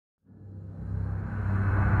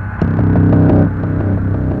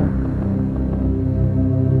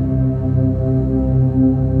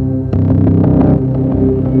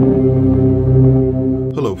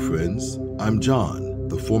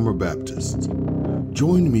Baptist.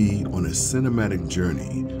 Join me on a cinematic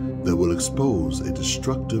journey that will expose a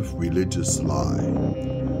destructive religious lie,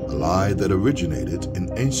 a lie that originated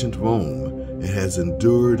in ancient Rome and has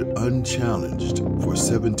endured unchallenged for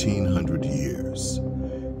 1700 years,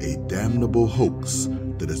 a damnable hoax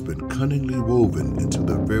that has been cunningly woven into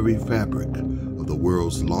the very fabric of the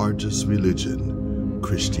world's largest religion,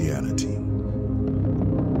 Christianity.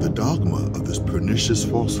 The dogma of this pernicious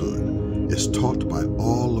falsehood is taught by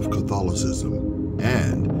all of Catholicism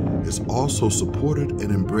and is also supported and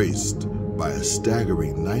embraced by a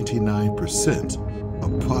staggering 99%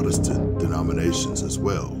 of Protestant denominations as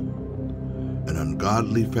well. An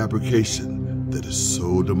ungodly fabrication that is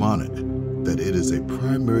so demonic that it is a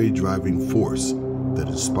primary driving force that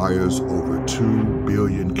inspires over 2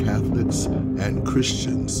 billion Catholics and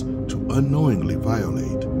Christians to unknowingly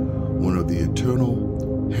violate one of the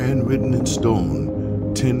eternal, handwritten in stone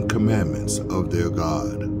 10 commandments of their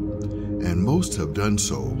God, and most have done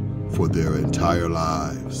so for their entire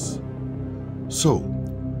lives. So,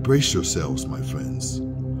 brace yourselves, my friends,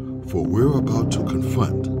 for we're about to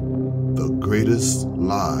confront the greatest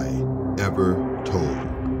lie ever told.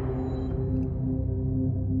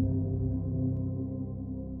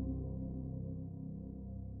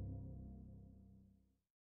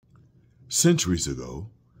 Centuries ago,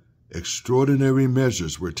 extraordinary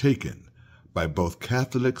measures were taken by both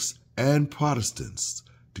Catholics and Protestants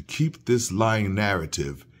to keep this lying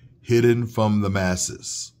narrative hidden from the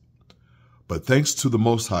masses. But thanks to the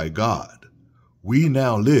Most High God, we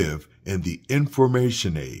now live in the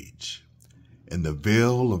information age, and the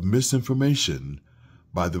veil of misinformation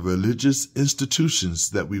by the religious institutions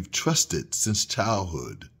that we've trusted since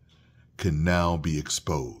childhood can now be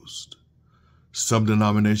exposed. Some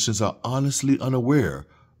denominations are honestly unaware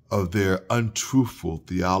of their untruthful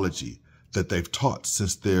theology that they've taught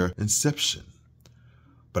since their inception.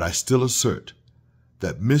 But I still assert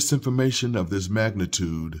that misinformation of this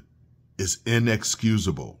magnitude is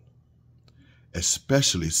inexcusable,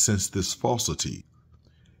 especially since this falsity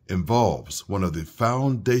involves one of the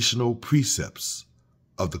foundational precepts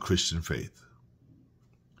of the Christian faith.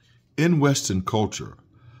 In Western culture,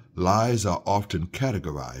 lies are often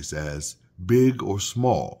categorized as big or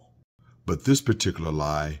small, but this particular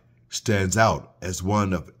lie stands out as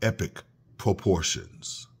one of epic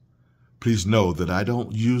proportions. Please know that I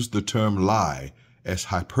don't use the term lie as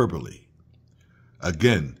hyperbole.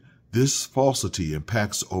 Again, this falsity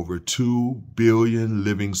impacts over 2 billion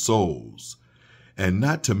living souls, and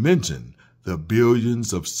not to mention the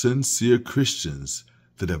billions of sincere Christians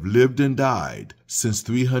that have lived and died since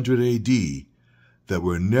 300 AD that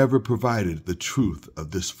were never provided the truth of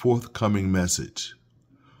this forthcoming message.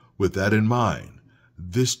 With that in mind,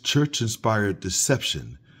 this church-inspired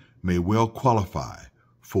deception may well qualify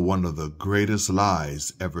for one of the greatest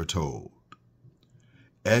lies ever told.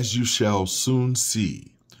 As you shall soon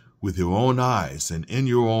see with your own eyes and in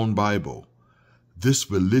your own Bible,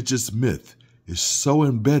 this religious myth is so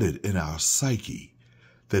embedded in our psyche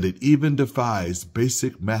that it even defies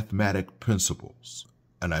basic mathematic principles.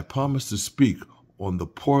 And I promise to speak on the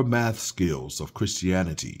poor math skills of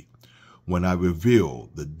Christianity when I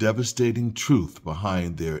reveal the devastating truth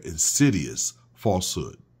behind their insidious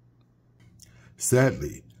falsehood.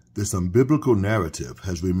 Sadly, this unbiblical narrative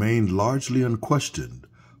has remained largely unquestioned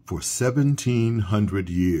for 1700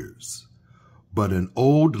 years. But an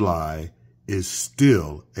old lie is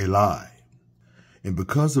still a lie. And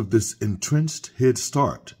because of this entrenched head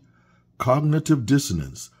start, cognitive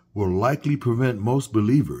dissonance will likely prevent most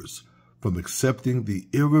believers from accepting the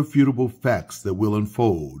irrefutable facts that will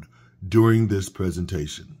unfold during this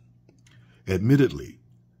presentation. Admittedly,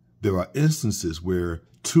 there are instances where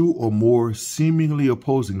 2 or more seemingly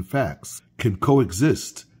opposing facts can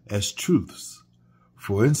coexist as truths.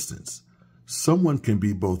 For instance, someone can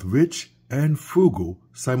be both rich and frugal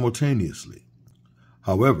simultaneously.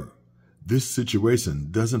 However, this situation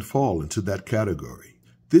doesn't fall into that category.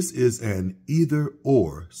 This is an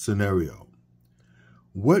either-or scenario.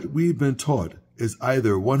 What we've been taught is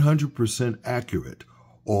either 100% accurate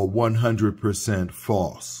or 100%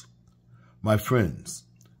 false. My friends,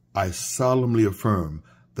 I solemnly affirm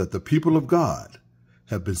that the people of God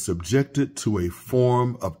have been subjected to a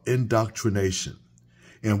form of indoctrination,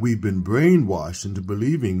 and we've been brainwashed into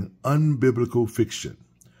believing unbiblical fiction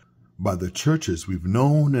by the churches we've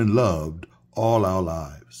known and loved all our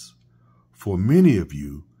lives. For many of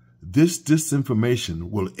you, this disinformation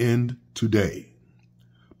will end today.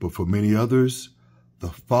 But for many others, the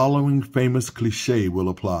following famous cliche will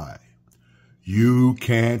apply: you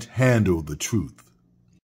can't handle the truth.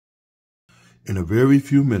 In a very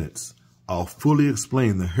few minutes, I'll fully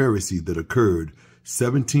explain the heresy that occurred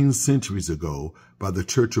 17 centuries ago by the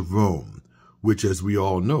Church of Rome, which, as we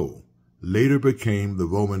all know, later became the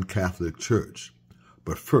Roman Catholic Church.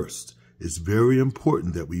 But first, it's very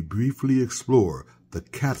important that we briefly explore the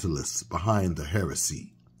catalysts behind the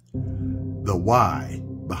heresy, the why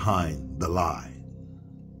behind the lie.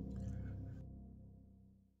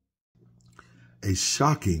 A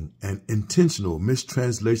shocking and intentional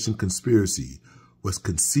mistranslation conspiracy was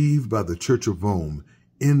conceived by the Church of Rome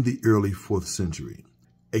in the early 4th century,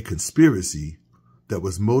 a conspiracy that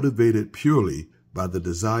was motivated purely by the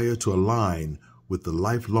desire to align with the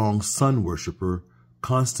lifelong sun worshipper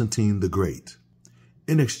Constantine the Great.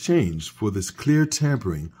 In exchange for this clear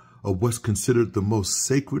tampering of what's considered the most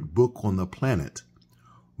sacred book on the planet,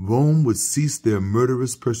 Rome would cease their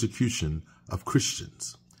murderous persecution of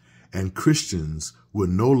Christians, and Christians would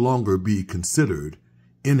no longer be considered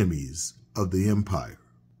enemies of the empire.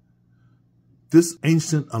 This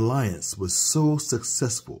ancient alliance was so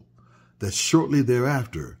successful that shortly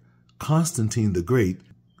thereafter, Constantine the Great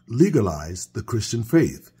legalized the Christian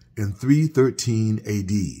faith in 313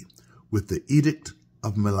 AD with the Edict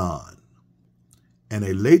of Milan. And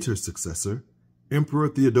a later successor, Emperor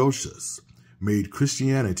Theodosius, made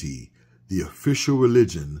Christianity the official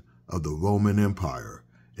religion of the Roman Empire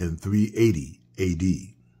in 380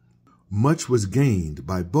 AD. Much was gained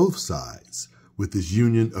by both sides with this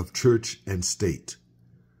union of church and state.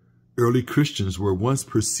 Early Christians were once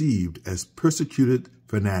perceived as persecuted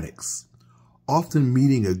fanatics, often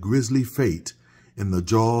meeting a grisly fate in the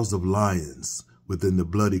jaws of lions within the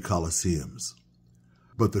bloody Colosseums.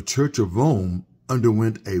 But the Church of Rome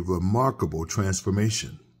underwent a remarkable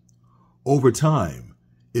transformation. Over time,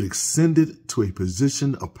 it ascended to a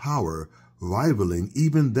position of power rivaling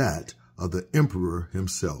even that of the emperor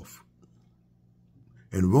himself.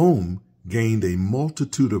 And Rome gained a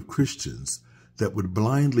multitude of Christians that would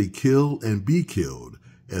blindly kill and be killed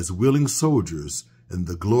as willing soldiers in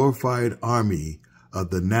the glorified army of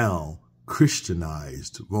the now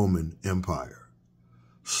Christianized Roman Empire,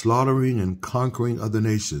 slaughtering and conquering other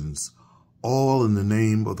nations, all in the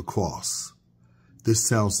name of the cross. This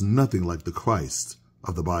sounds nothing like the Christ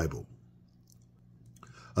of the Bible.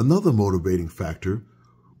 Another motivating factor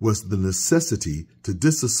was the necessity to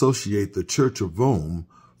disassociate the Church of Rome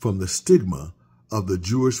from the stigma of the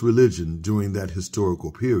Jewish religion during that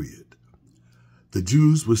historical period. The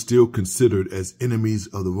Jews were still considered as enemies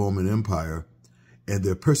of the Roman Empire, and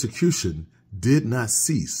their persecution did not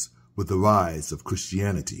cease with the rise of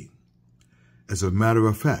Christianity. As a matter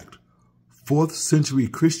of fact, 4th century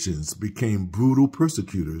Christians became brutal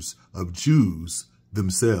persecutors of Jews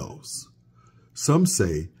themselves. Some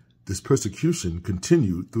say this persecution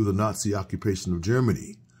continued through the Nazi occupation of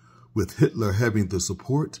Germany, with Hitler having the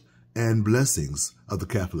support and blessings of the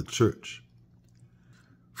Catholic Church.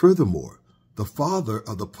 Furthermore, the father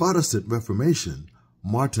of the Protestant Reformation,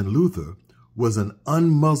 Martin Luther, was an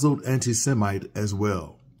unmuzzled anti-Semite as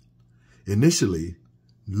well. Initially,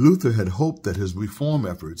 Luther had hoped that his reform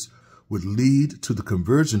efforts would lead to the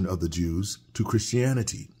conversion of the Jews to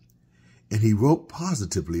Christianity, and he wrote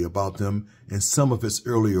positively about them in some of his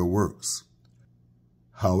earlier works.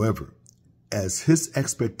 However, as his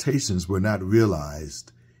expectations were not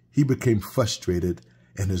realized, he became frustrated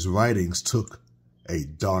and his writings took a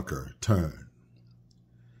darker turn.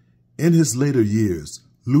 In his later years,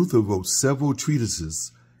 Luther wrote several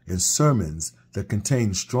treatises and sermons that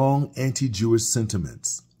contained strong anti-Jewish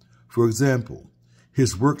sentiments. For example,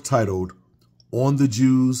 his work titled On the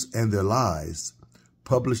Jews and Their Lies,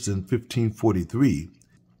 published in 1543,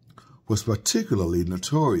 was particularly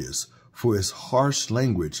notorious for its harsh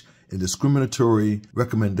language and discriminatory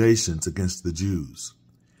recommendations against the Jews.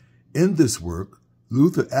 In this work,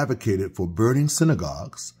 Luther advocated for burning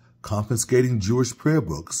synagogues, confiscating Jewish prayer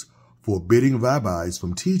books, forbidding rabbis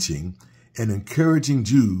from teaching, and encouraging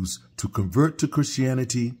Jews to convert to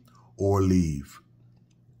Christianity or leave.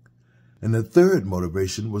 And the third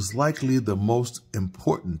motivation was likely the most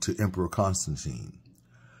important to Emperor Constantine.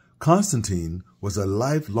 Constantine was a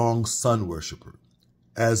lifelong sun worshiper,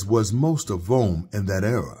 as was most of Rome in that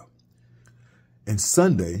era. And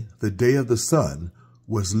Sunday, the day of the sun,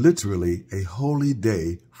 was literally a holy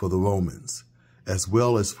day for the Romans, as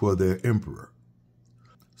well as for their emperor.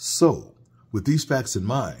 So, with these facts in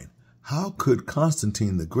mind, how could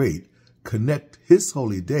Constantine the Great connect his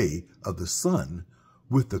holy day of the sun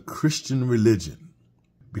with the Christian religion?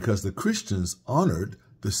 Because the Christians honored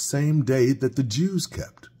the same day that the Jews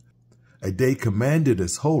kept, a day commanded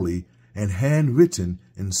as holy and handwritten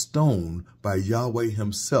in stone by Yahweh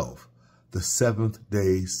himself, the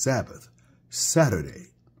seventh-day Sabbath, Saturday.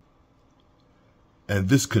 And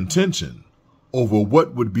this contention over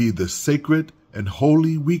what would be the sacred and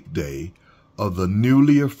holy weekday of the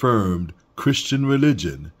newly affirmed Christian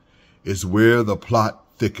religion is where the plot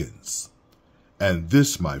thickens. And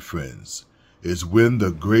this, my friends, is when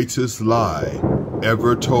the greatest lie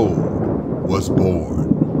ever told was born.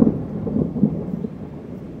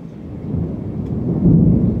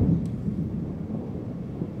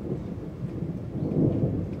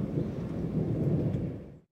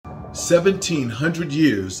 "1,700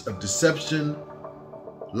 years of deception,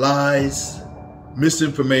 lies,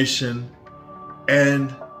 misinformation,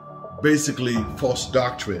 and basically false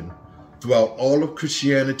doctrine throughout all of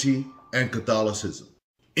Christianity and Catholicism.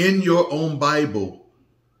 In your own Bible,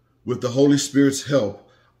 with the Holy Spirit's help,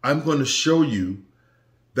 I'm going to show you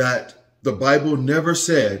that the Bible never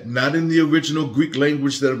said, not in the original Greek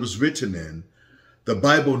language that it was written in, the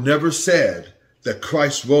Bible never said that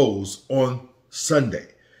Christ rose on Sunday.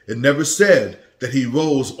 It never said that he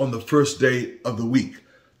rose on the first day of the week.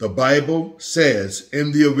 The Bible says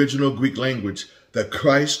in the original Greek language that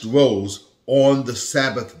Christ rose on the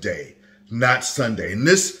Sabbath day, not Sunday. And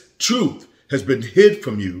this truth has been hid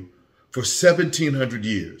from you for 1,700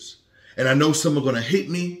 years. And I know some are going to hate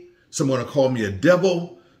me. Some are going to call me a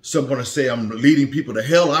devil. Some are going to say I'm leading people to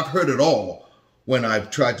hell. I've heard it all when I've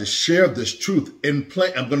tried to share this truth in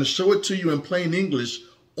plain. I'm going to show it to you in plain English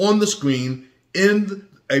on the screen in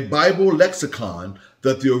a Bible lexicon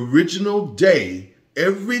that the original day,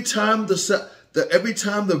 every time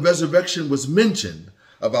the resurrection was mentioned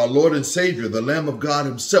of our Lord and Savior, the Lamb of God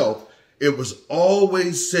himself, it was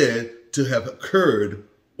always said to have occurred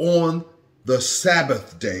on the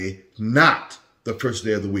Sabbath day, not the first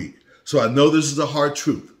day of the week. So I know this is a hard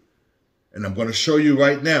truth, and I'm going to show you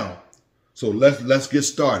right now. So let's get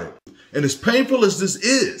started. And as painful as this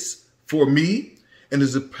is for me, and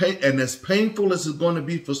as painful as it's going to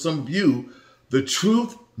be for some of you, the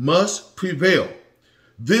truth must prevail.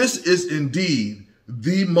 This is indeed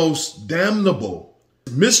the most damnable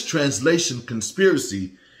mistranslation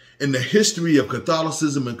conspiracy in the history of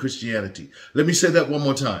Catholicism and Christianity. Let me say that one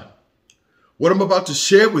more time. What I'm about to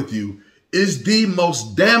share with you is the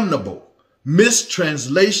most damnable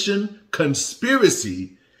mistranslation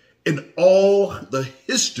conspiracy in all the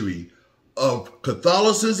history of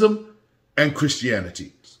Catholicism and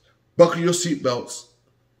Christianity. Buckle your seatbelts,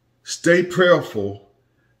 stay prayerful,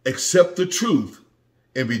 accept the truth,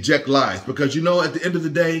 and reject lies. Because you know, at the end of the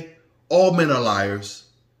day, all men are liars,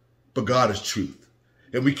 but God is truth.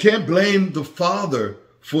 And we can't blame the Father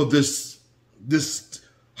for this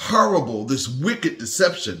horrible, this wicked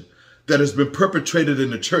deception that has been perpetrated in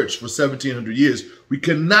the church for 1,700 years. We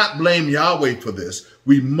cannot blame Yahweh for this.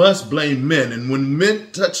 We must blame men. And when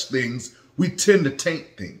men touch things, we tend to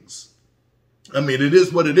taint things. I mean, it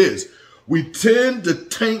is what it is. We tend to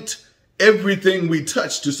taint everything we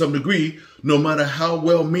touch to some degree, no matter how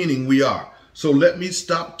well-meaning we are. So let me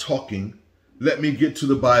stop talking. Let me get to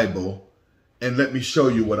the Bible, and let me show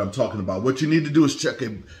you what I'm talking about. What you need to do is check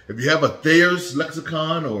if you have a Thayer's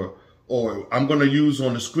lexicon, or I'm going to use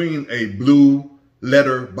on the screen a blue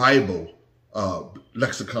letter Bible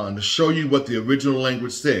lexicon to show you what the original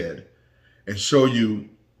language said and show you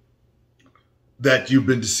that you've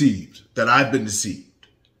been deceived, that I've been deceived,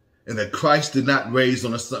 and that Christ did not rise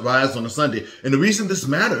on a Sunday. And the reason this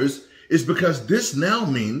matters is because this now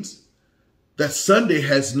means that Sunday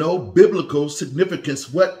has no biblical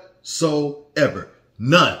significance whatsoever.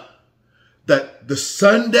 None. That the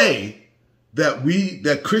Sunday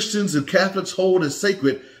that Christians and Catholics hold as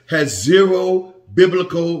sacred has zero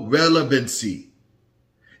biblical relevancy.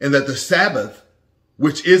 And that the Sabbath,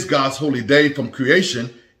 which is God's holy day from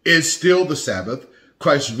creation, is still the Sabbath.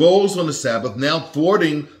 Christ rose on the Sabbath, now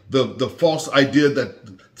thwarting the false idea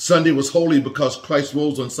that Sunday was holy because Christ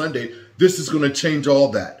rose on Sunday. This is going to change all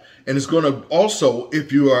that. And it's going to also,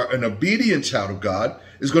 if you are an obedient child of God,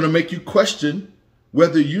 it's going to make you question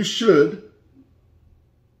whether you should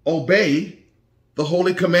obey the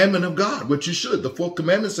holy commandment of God, which you should. The fourth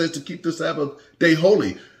commandment says to keep the Sabbath day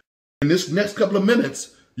holy. In this next couple of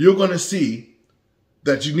minutes, you're going to see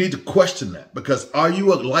that you need to question that, because are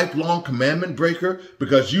you a lifelong commandment breaker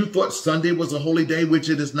because you thought Sunday was a holy day, which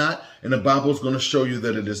it is not, and the Bible is going to show you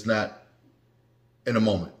that it is not in a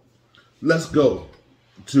moment. Let's go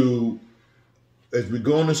to, as we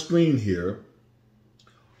go on the screen here,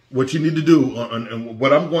 what you need to do, and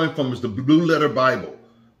what I'm going from is the Blue Letter Bible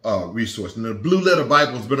resource. And the Blue Letter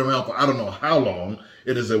Bible has been around for I don't know how long.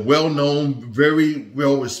 It is a well-known, very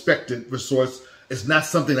well-respected resource. It's not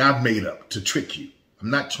something I've made up to trick you. I'm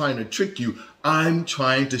not trying to trick you. I'm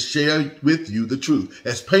trying to share with you the truth.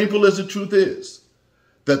 As painful as the truth is,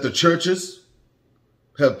 that the churches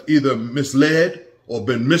have either misled or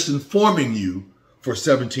been misinforming you for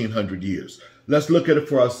 1,700 years. let's look at it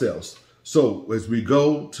for ourselves. So as we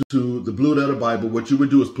go to the Blue Letter Bible, what you would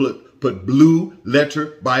do is put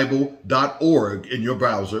blueletterbible.org in your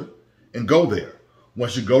browser and go there.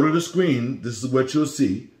 Once you go to the screen, this is what you'll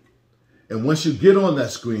see. And once you get on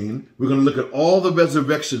that screen, we're going to look at all the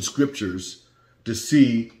resurrection scriptures to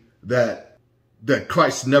see that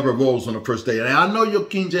Christ never rose on the first day. And I know your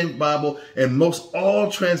King James Bible and most all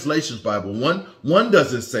translations Bible, one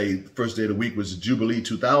doesn't say the first day of the week was Jubilee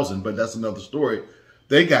 2000, but that's another story.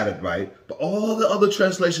 They got it right. But all the other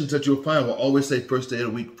translations that you'll find will always say first day of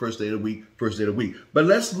the week, first day of the week, first day of the week. But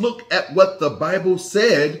let's look at what the Bible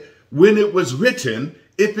said when it was written,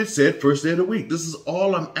 if it said first day of the week. This is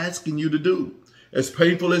all I'm asking you to do, as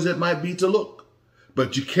painful as it might be to look.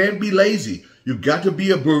 But you can't be lazy. You've got to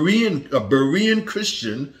be a Berean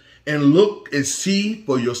Christian and look and see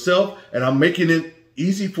for yourself. And I'm making it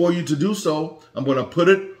easy for you to do so. I'm going to put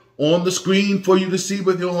it on the screen for you to see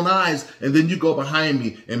with your own eyes. And then you go behind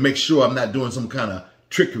me and make sure I'm not doing some kind of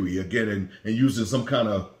trickery again and using some kind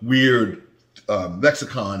of weird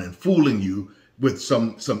lexicon and fooling you with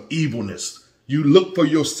some evilness. You look for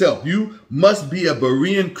yourself. You must be a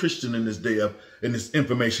Berean Christian in this in this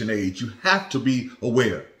information age. You have to be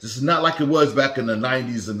aware. This is not like it was back in the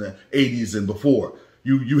 90s and the 80s and before.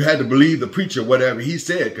 You had to believe the preacher, whatever he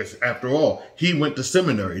said, because after all, he went to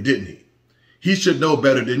seminary, didn't he? He should know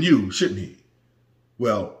better than you, shouldn't he?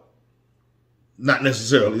 Well, not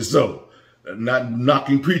necessarily so. Not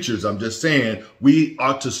knocking preachers. I'm just saying we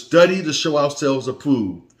are to study to show ourselves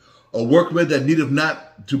approved. A workman that needeth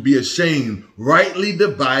not to be ashamed, rightly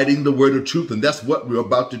dividing the word of truth. And that's what we're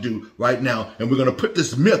about to do right now. And we're going to put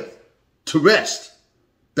this myth to rest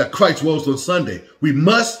that Christ rose on Sunday. We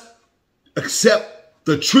must accept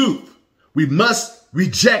the truth. We must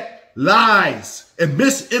reject lies and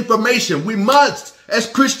misinformation. We must, as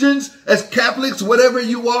Christians, as Catholics, whatever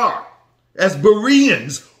you are, as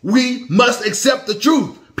Bereans, we must accept the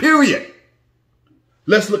truth, period.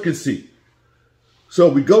 Let's look and see. So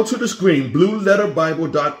we go to the screen,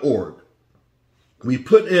 blueletterbible.org. We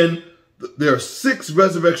put in, there are 6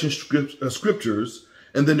 resurrection scriptures,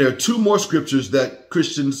 and then there are 2 more scriptures that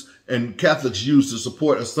Christians and Catholics use to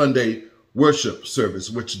support a Sunday worship service,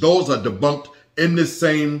 which those are debunked in this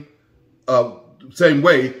same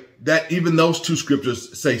way that even those 2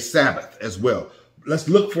 scriptures say Sabbath as well. Let's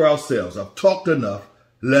look for ourselves. I've talked enough.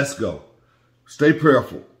 Let's go. Stay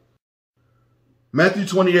prayerful. Matthew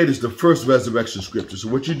 28 is the first resurrection scripture. So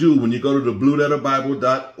what you do when you go to the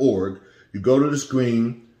blueletterbible.org, you go to the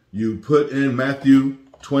screen, you put in Matthew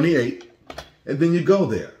 28, and then you go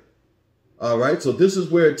there. All right, so this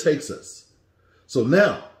is where it takes us. So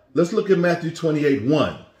now, let's look at Matthew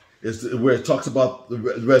 28:1, is where it talks about the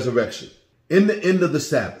resurrection. In the end of the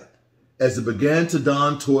Sabbath, as it began to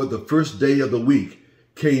dawn toward the first day of the week,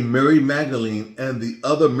 came Mary Magdalene and the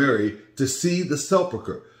other Mary to see the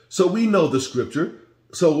sepulchre. So we know the scripture.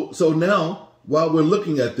 So now, while we're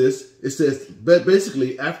looking at this, it says, but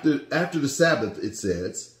basically after the Sabbath, it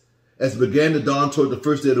says, as it began to dawn toward the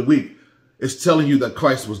first day of the week, it's telling you that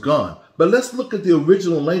Christ was gone. But let's look at the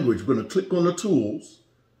original language. We're going to click on the tools.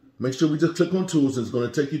 Make sure we just click on tools. And it's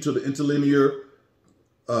going to take you to the interlinear.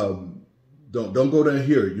 Don't go down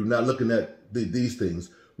here. You're not looking at these things.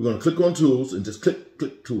 We're going to click on tools and just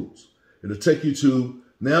click tools. It'll take you to,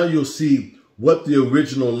 now you'll see what the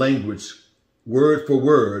original language, word for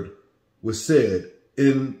word, was said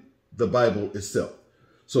in the Bible itself.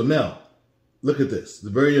 So now, look at this.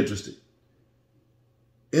 It's very interesting.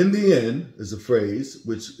 In the end is a phrase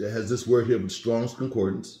which has this word here with Strong's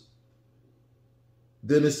Concordance.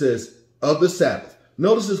 Then it says, of the Sabbath.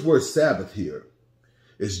 Notice this word Sabbath here.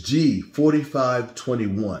 It's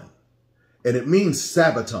G4521. And it means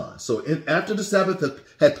Sabbaton. So after the Sabbath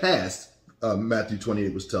had passed, Matthew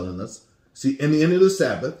 28 was telling us, see, in the end of the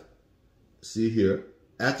Sabbath, see here,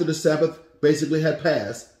 after the Sabbath basically had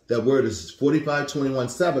passed, that word is 4521,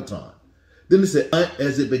 Sabbaton. Then it said,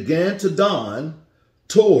 as it began to dawn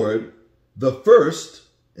toward the first,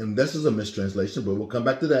 and this is a mistranslation, but we'll come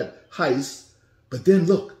back to that, heist. But then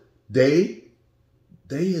look, day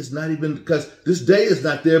is not even, because this day is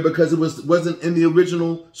not there because it wasn't in the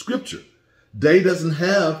original scripture. Day doesn't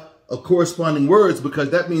have a corresponding words because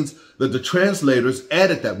that means that the translators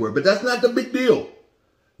added that word, but that's not the big deal.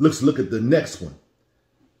 Let's look at the next one.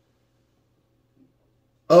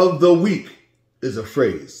 Of the week is a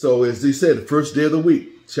phrase. So as he said, the first day of the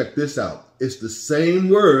week, check this out. It's the same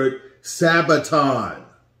word, Sabbaton.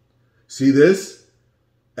 See this?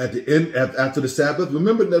 At the end, after the Sabbath,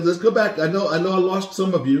 remember, now let's go back. I know I lost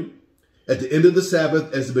some of you. At the end of the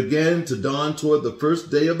Sabbath, as it began to dawn toward the first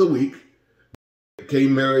day of the week,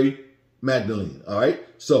 came Mary Magdalene. All right.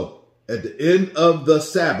 So at the end of the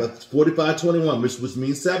Sabbath, 45:21, which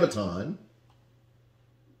means Sabbaton,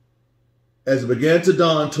 as it began to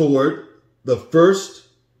dawn toward the first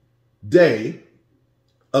day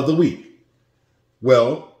of the week.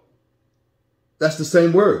 Well, that's the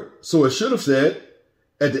same word. So it should have said,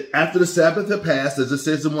 after the Sabbath had passed, as it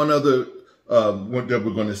says in one other one that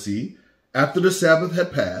we're going to see, after the Sabbath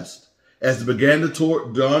had passed, as it began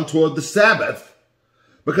to dawn toward the Sabbath,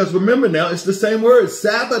 because remember now, it's the same word,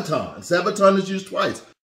 Sabbaton. Sabbaton is used twice.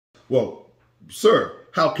 Well, sir,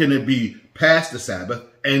 how can it be past the Sabbath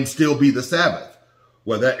and still be the Sabbath?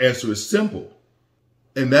 Well, that answer is simple.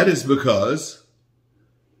 And that is because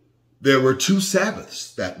there were 2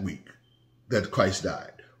 Sabbaths that week that Christ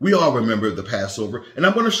died. We all remember the Passover. And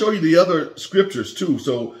I'm going to show you the other scriptures too.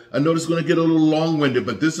 So I know it's going to get a little long-winded,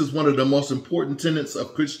 but this is one of the most important tenets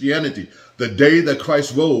of Christianity. The day that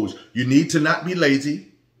Christ rose, you need to not be lazy.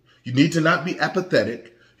 You need to not be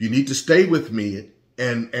apathetic. You need to stay with me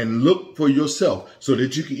and look for yourself so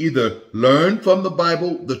that you can either learn from the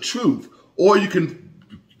Bible, the truth, or you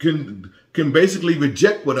can basically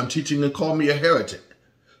reject what I'm teaching and call me a heretic.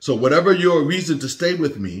 So whatever your reason to stay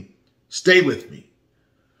with me, stay with me.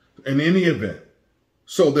 In any event,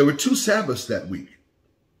 so there were 2 Sabbaths that week.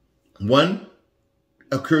 One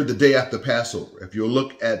occurred the day after Passover. If you'll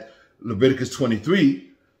look at Leviticus 23,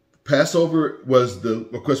 Passover was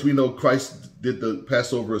of course we know Christ did the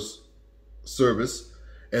Passover service.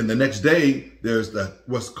 And the next day, there's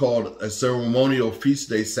what's called a ceremonial feast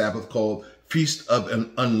day Sabbath called Feast of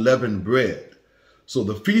Unleavened Bread. So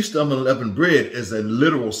the Feast of Unleavened Bread is a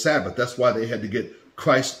literal Sabbath. That's why they had to get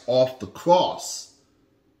Christ off the cross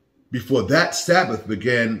before that Sabbath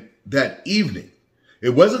began that evening.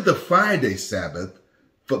 It wasn't the Friday Sabbath,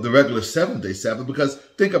 for the regular 7-day Sabbath, because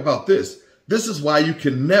think about this. This is why you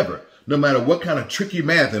can never, no matter what kind of tricky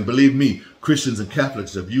math, and believe me, Christians and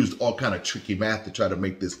Catholics have used all kind of tricky math to try to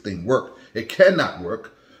make this thing work. It cannot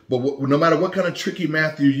work, but no matter what kind of tricky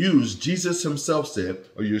math you use, Jesus himself said,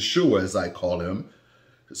 or Yeshua as I call him,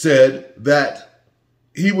 said that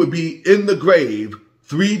he would be in the grave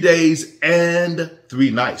 3 days and 3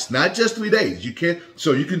 nights, not just 3 days. You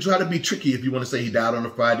can try to be tricky if you want to say he died on a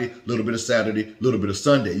Friday, a little bit of Saturday, a little bit of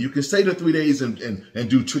Sunday. You can say the 3 days and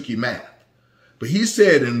do tricky math. But he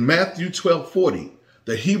said in Matthew 12:40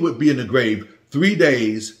 that he would be in the grave 3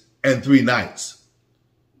 days and 3 nights.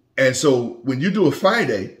 And so when you do a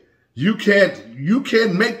Friday, you can't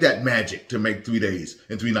make that magic to make 3 days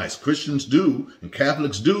and 3 nights. Christians do and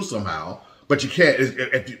Catholics do somehow, but you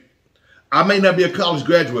can't. I may not be a college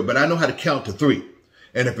graduate, but I know how to count to 3.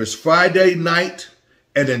 And if it's Friday night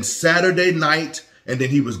and then Saturday night, and then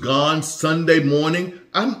he was gone Sunday morning,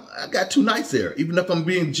 I got 2 nights there, even if I'm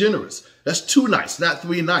being generous. That's 2 nights, not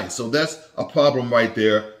 3 nights. So that's a problem right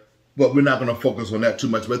there, but we're not going to focus on that too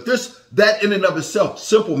much. But that in and of itself,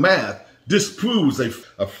 simple math, disproves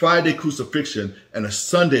a Friday crucifixion and a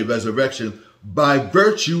Sunday resurrection by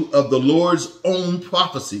virtue of the Lord's own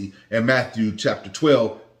prophecy in Matthew chapter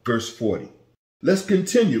 12, verse 40. Let's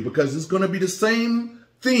continue because it's going to be the same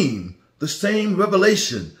theme, the same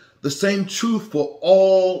revelation, the same truth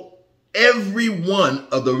for every one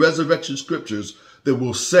of the resurrection scriptures that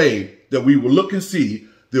will say that we will look and see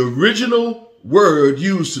the original word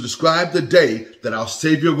used to describe the day that our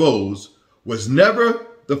Savior rose was never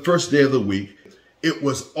the first day of the week. It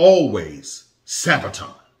was always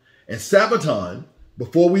Sabbaton. And Sabbaton,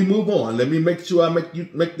 before we move on, let me make sure I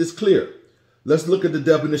make this clear. Let's look at the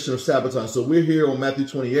definition of Sabbaton. So we're here on Matthew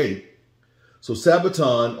 28. So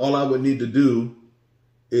Sabbaton, all I would need to do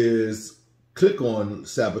is click on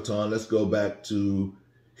Sabbaton. Let's go back to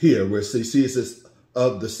here where it says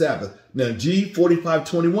of the Sabbath. Now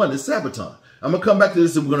G4521 is Sabbaton. I'm going to come back to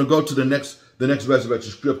this and we're going to go to the next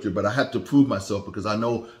resurrection scripture, but I have to prove myself because I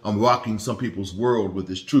know I'm rocking some people's world with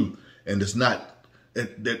this truth and it's not,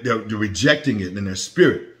 they're rejecting it in their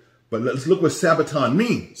spirit. But let's look what Sabbaton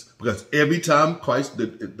means, because every time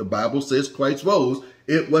the Bible says Christ rose,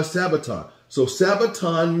 it was Sabbaton. So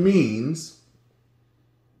Sabbaton means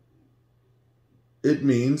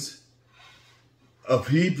of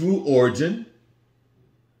Hebrew origin,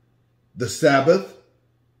 the Sabbath,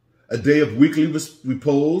 a day of weekly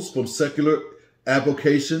repose from secular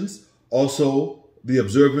avocations, also the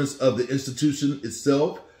observance of the institution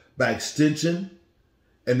itself by extension.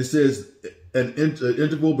 And it says an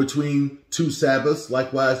interval between 2 Sabbaths,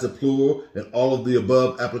 likewise the plural and all of the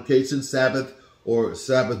above applications, Sabbath or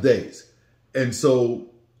Sabbath days. And so,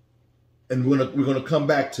 and we're going to come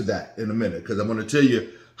back to that in a minute, because I'm going to tell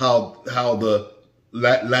you how the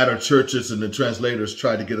latter churches and the translators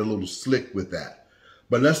try to get a little slick with that.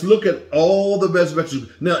 But let's look at all the resurrection.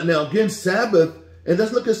 Now again, Sabbath And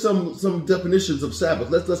let's look at some definitions of Sabbath.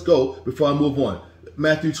 Let's go before I move on.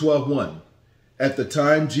 Matthew 12:1. At the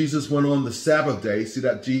time Jesus went on the Sabbath day, see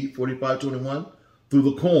that G 45:21, through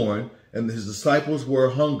the corn, and his disciples were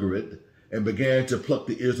hungered and began to pluck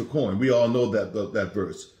the ears of corn. We all know that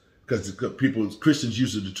verse because Christians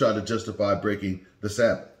use it to try to justify breaking the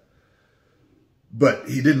Sabbath. But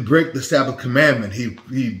he didn't break the Sabbath commandment.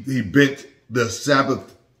 He bent the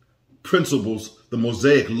Sabbath principles, the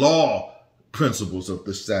Mosaic law principles of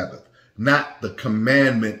the Sabbath, not the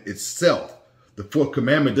commandment itself. The fourth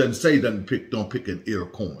commandment doesn't say don't pick an ear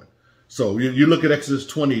of corn. So you look at Exodus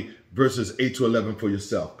 20 verses 8 to 11 for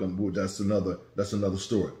yourself. That's another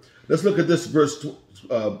story. Let's look at this verse,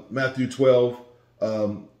 Matthew 12,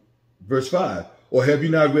 verse 5. Or have you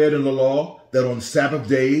not read in the law that on Sabbath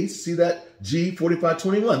days, see that G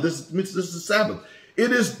 45:21? This is the Sabbath.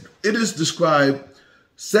 It is described.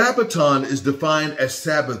 SABBATON is defined as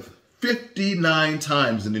Sabbath 59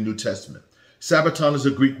 times in the New Testament. SABBATON is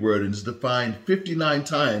a Greek word and is defined 59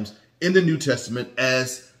 times in the New Testament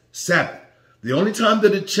as Sabbath. The only time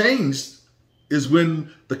that it changed is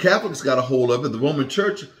when the Catholics got a hold of it, the Roman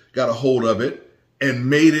Church got a hold of it and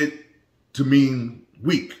made it to mean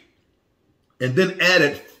week. And then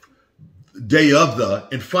added day of the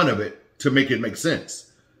in front of it to make it make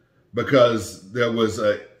sense. Because there was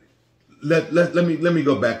a, let me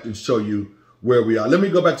go back and show you where we are. Let me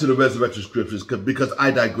go back to the resurrection scriptures because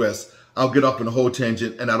I digress. I'll get off on a whole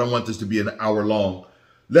tangent and I don't want this to be an hour long.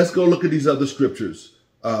 Let's go look at these other scriptures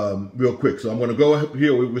real quick. So I'm going to go up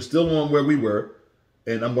here. We're still on where we were.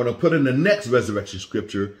 And I'm going to put in the next resurrection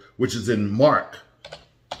scripture, which is in Mark.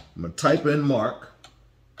 I'm going to type in Mark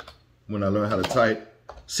when I learn how to type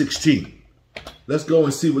 16. Let's go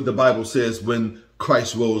and see what the Bible says when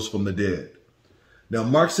Christ rose from the dead. Now,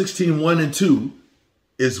 Mark 16:1 and 2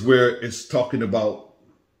 is where it's talking about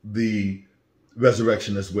the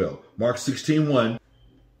resurrection as well. Mark 16:1.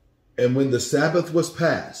 And when the Sabbath was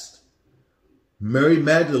past, Mary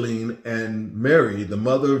Magdalene and Mary, the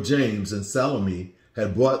mother of James, and Salome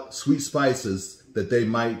had brought sweet spices that they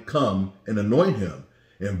might come and anoint him.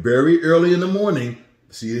 And very early in the morning,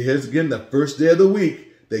 see, here's again the first day of the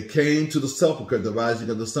week, they came to the sepulchre at the rising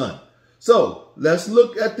of the sun. So let's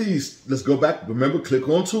look at these. Let's go back. Remember, click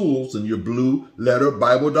on tools in your blue letter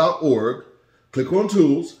Bible.org. Click on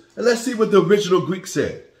tools and let's see what the original Greek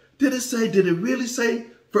said. Did it really say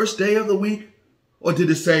first day of the week? Or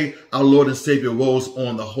did it say our Lord and Savior rose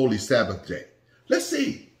on the holy Sabbath day? Let's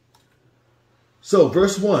see. So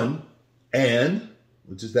verse 1, and,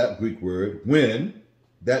 which is that Greek word, when,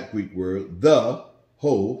 that Greek word, the,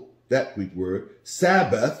 whole, that Greek word,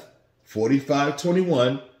 Sabbath,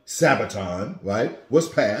 45:21, Sabbaton, right, was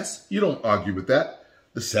past. You don't argue with that.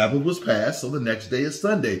 The Sabbath was past, so the next day is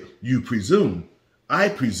Sunday. You presume. I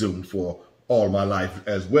presumed for all my life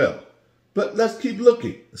as well. But let's keep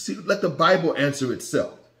looking. See, let the Bible answer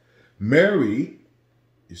itself. Mary,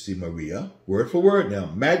 you see Maria, word for word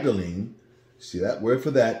now. Magdalene, see that word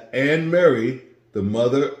for that. And Mary, the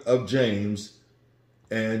mother of James,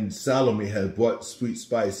 and Salome had brought sweet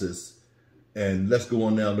spices. And let's go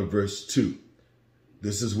on down to verse 2.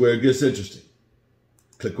 This is where it gets interesting.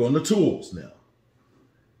 Click on the tools now.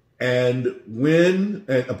 And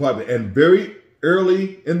very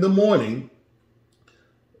early in the morning,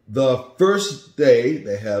 the first day,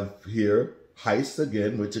 they have here, heist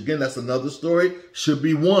again, which again, that's another story, should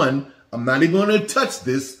be one. I'm not even going to touch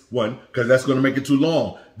this one because that's going to make it too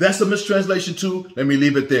long. That's a mistranslation too. Let me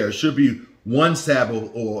leave it there. It should be one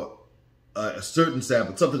Sabbath or a certain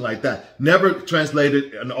Sabbath, something like that. Never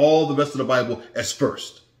translated in all the rest of the Bible as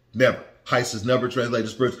first. Never. Heist is never translated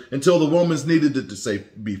as first until the Romans needed it to say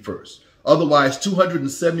be first. Otherwise,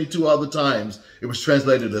 272 other times it was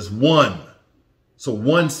translated as one. So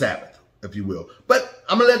one Sabbath, if you will. But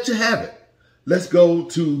I'm going to let you have it. Let's go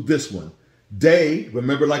to this one. Day,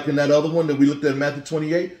 remember like in that other one that we looked at in Matthew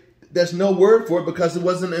 28? There's no word for it because it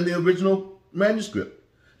wasn't in the original manuscript.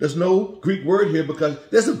 There's no Greek word here because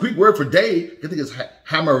there's a Greek word for day. I think it's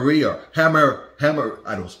hameria, hammer.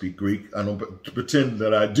 I don't speak Greek. I don't pretend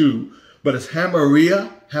that I do. But it's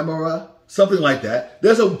hamera, something like that.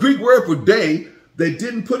 There's a Greek word for day. They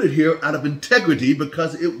didn't put it here out of integrity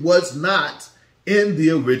because it was not in the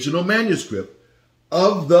original manuscript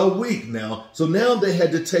of the week now. So now they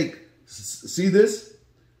had to take, see this?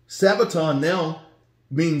 Sabbaton now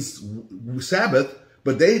means Sabbath,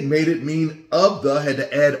 but they made it mean of the, had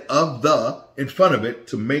to add of the in front of it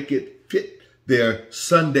to make it fit their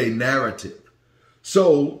Sunday narrative.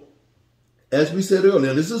 So, as we said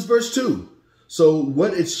earlier, this is verse 2. So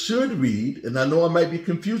what it should read, and I know I might be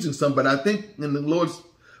confusing some, but I think in the Lord's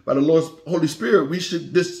by the Lord's Holy Spirit, this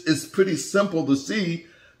is pretty simple to see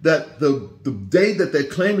that the day that they're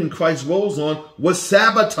claiming Christ rose on was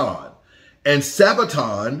Sabbaton. And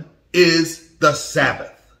Sabbaton is the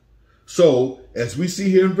Sabbath. So, as we see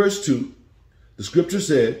here in verse 2, the scripture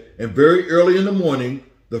said, and very early in the morning,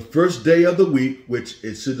 the first day of the week, which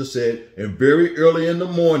it should have said, and very early in the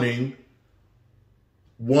morning,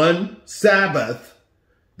 one Sabbath,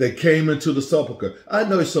 they came into the sepulchre. I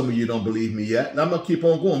know some of you don't believe me yet, and I'm going to keep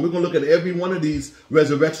on going. We're going to look at every one of these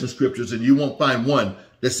resurrection scriptures, and you won't find one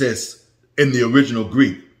that says in the original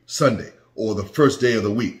Greek, Sunday, or the first day of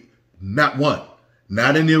the week. Not one.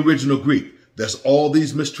 Not in the original Greek. There's all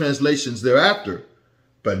these mistranslations thereafter,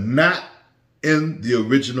 but not in the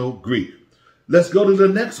original Greek. Let's go to the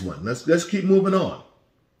next one. Let's keep moving on.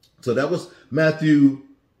 So that was Matthew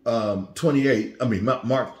 28. I mean,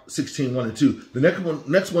 Mark 16, 1 and 2. The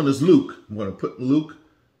next one is Luke. I'm going to put Luke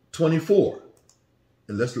 24.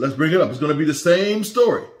 And let's bring it up. It's going to be the same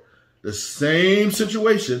story, the same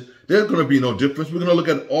situation. There's going to be no difference. We're going to look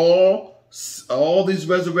at all these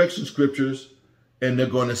resurrection scriptures, and they're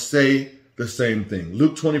going to say the same thing.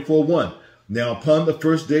 Luke 24, 1. Now upon the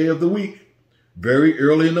first day of the week, very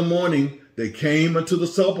early in the morning, they came unto the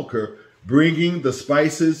sepulchre, bringing the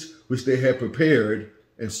spices which they had prepared,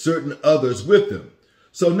 and certain others with them.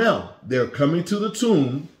 So now they're coming to the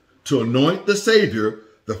tomb to anoint the Savior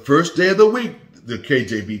the first day of the week, the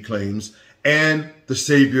KJV claims, and the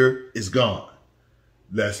Savior is gone.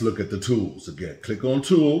 Let's look at the tools again. Click on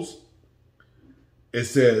tools. It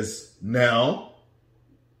says, now,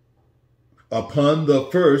 upon the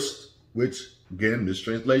first, which again,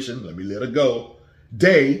 mistranslation, let me let it go,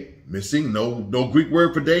 day, missing, no Greek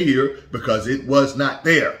word for day here because it was not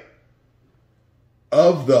there,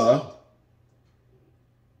 of the,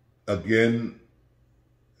 again,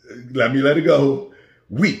 let me let it go,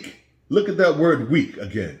 week. Look at that word week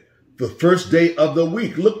again. The first day of the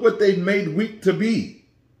week. Look what they made week to be.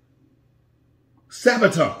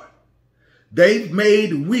 Sabbaton. They've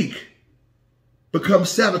made week become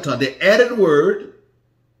Sabbaton. They added word,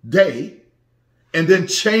 day, and then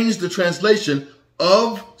changed the translation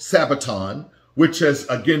of Sabbaton, which has,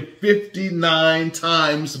 again, 59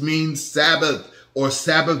 times means Sabbath or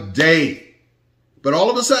Sabbath day. But all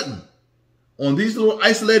of a sudden, on these little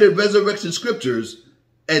isolated resurrection scriptures,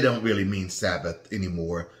 it don't really mean Sabbath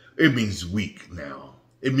anymore. It means week now.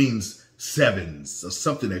 It means sevens or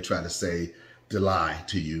something they try to say to lie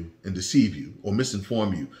to you and deceive you or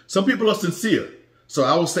misinform you. Some people are sincere, so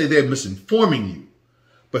I will say they're misinforming you.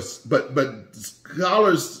 But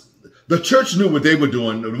scholars, the church knew what they were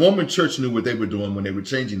doing. The Roman church knew what they were doing when they were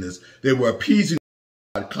changing this. They were appeasing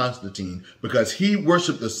Constantine because he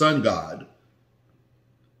worshiped the sun god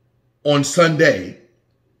on Sunday,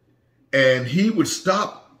 and he would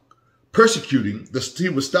stop persecuting, he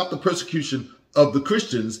would stop the persecution of the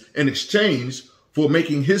Christians in exchange for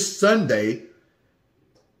making his Sunday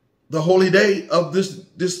the holy day of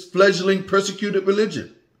this fledgling persecuted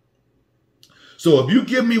religion. So if you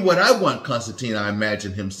give me what I want, Constantine, I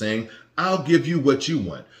imagine him saying, I'll give you what you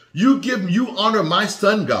want. You honor my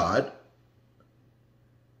sun god,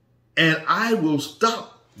 and I will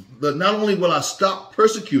stop, but not only will I stop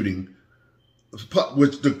persecuting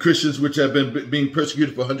the Christians, which have been being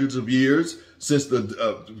persecuted for hundreds of years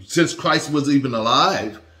since Christ was even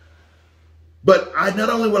alive, but not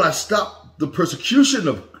only will I stop the persecution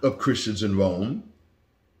of Christians in Rome,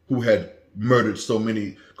 who had murdered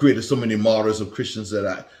created so many martyrs of Christians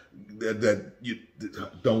that you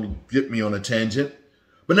don't get me on a tangent.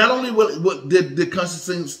 But not only did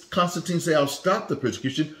Constantine say, I'll stop the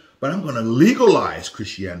persecution, but I'm going to legalize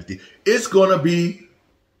Christianity. It's going to be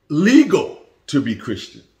legal to be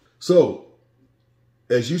Christian. So,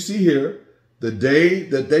 as you see here, the day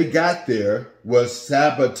that they got there was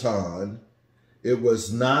Sabbaton. It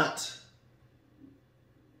was not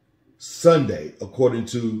Sunday, according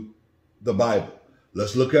to the Bible.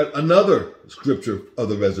 Let's look at another scripture of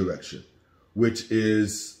the resurrection, which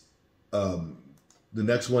is, the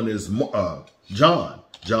next one is John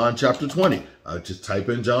chapter 20. I'll just type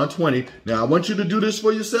in John 20. Now, I want you to do this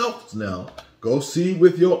for yourself now. Go see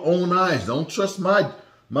with your own eyes. Don't trust my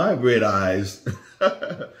red eyes.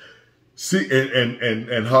 See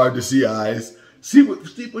and hard to see eyes. See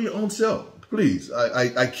for your own self, please.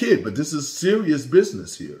 I kid, but this is serious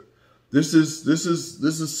business here. This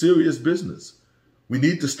is serious business. We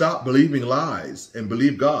need to stop believing lies and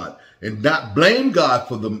believe God, and not blame God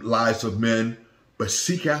for the lies of men, but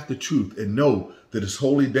seek after truth and know that His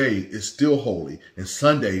holy day is still holy, and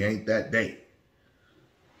Sunday ain't that day.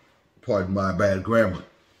 Pardon my bad grammar.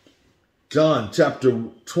 John chapter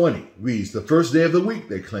 20 reads, the first day of the week,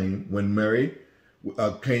 they claim, when Mary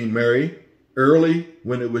came Mary early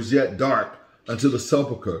when it was yet dark unto the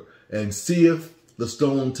sepulchre, and seeth the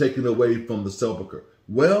stone taken away from the sepulchre.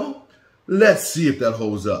 Well, let's see if that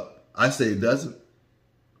holds up. I say it doesn't.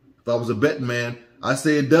 If I was a betting man, I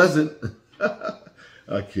say it doesn't.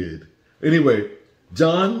 I kid. Anyway,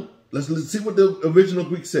 John, let's see what the original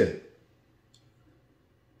Greek said.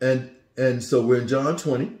 And so we're in John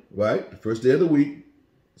 20, right? The first day of the week.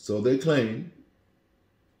 So they claim.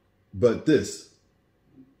 But this,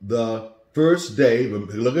 the first day,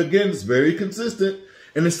 look again, it's very consistent.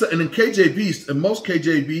 And in KJV, in most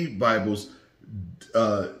KJV Bibles,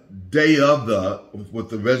 day of with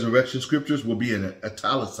the resurrection scriptures will be in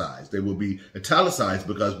italicized. They will be italicized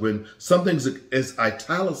because when something is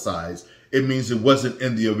italicized, it means it wasn't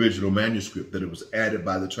in the original manuscript, that it was added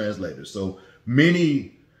by the translator. So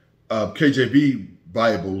many KJV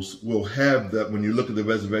Bibles will have that. When you look at the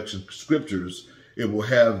resurrection scriptures, it will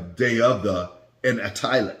have day of in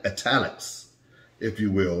italics, if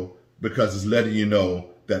you will, because it's letting you know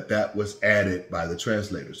that that was added by the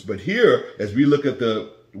translators. But here, as we look at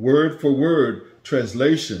the word for word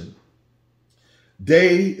translation,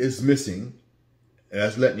 day is missing. And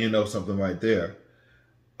that's letting you know something right there.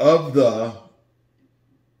 Of the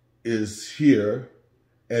is here,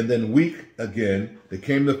 and then week again. They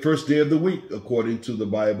came the first day of the week, according to the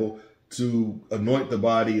Bible, to anoint the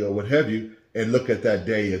body or what have you, and look at that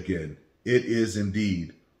day again. It is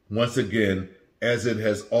indeed, once again, as it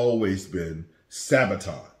has always been,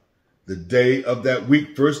 SABBATON. The day of that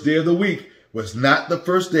week, first day of the week, was not the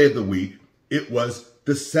first day of the week. It was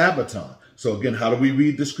the SABBATON. So again, how do we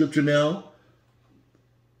read the scripture now?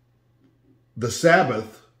 The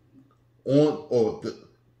Sabbath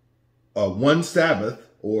one Sabbath,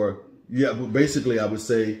 or yeah, basically I would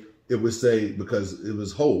say, it would say, because it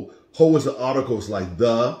was whole. Whole is the articles like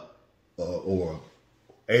the or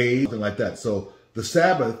a, something like that. So the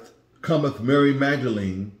Sabbath cometh Mary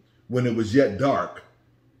Magdalene when it was yet dark.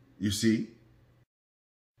 You see,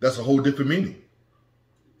 that's a whole different meaning.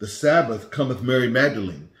 The Sabbath cometh Mary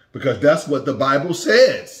Magdalene, because that's what the Bible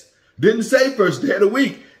says. Didn't say first day of the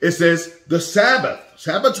week. It says the Sabbath,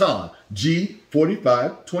 SABBATON, G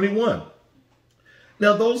 45:21.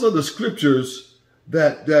 Now, those are the scriptures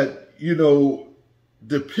that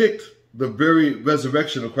depict the very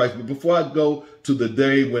resurrection of Christ. But before I go to the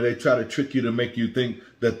day when they try to trick you to make you think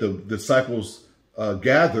that the disciples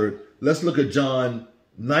gathered, let's look at John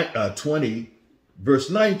 20, verse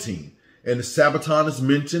 19. And the SABBATON is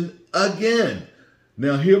mentioned again.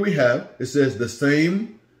 Now here we have, it says the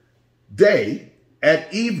same day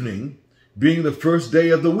at evening, being the first day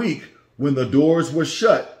of the week, when the doors were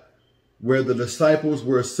shut, where the disciples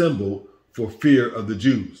were assembled for fear of the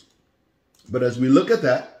Jews. But as we look at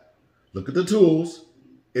that, look at the tools,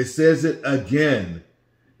 it says it again.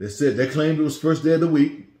 They claimed it was first day of the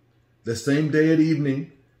week, the same day at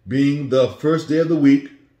evening, being the first day of the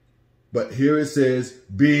week. But here it says,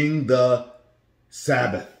 being the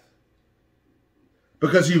Sabbath.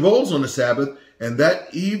 Because he rose on the Sabbath, and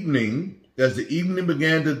that evening, as the evening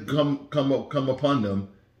began to come upon them,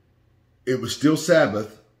 it was still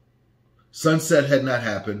Sabbath. Sunset had not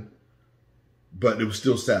happened, but it was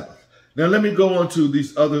still Sabbath. Now let me go on to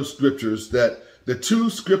these other scriptures, that the two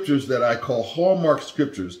scriptures that I call hallmark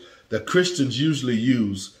scriptures that Christians usually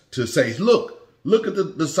use to say, look at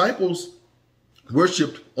the disciples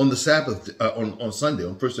worshipped on the Sabbath, on Sunday,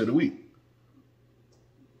 on first day of the week.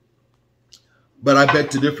 But I beg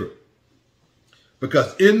to differ.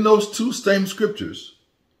 Because in those two same scriptures,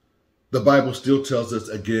 the Bible still tells us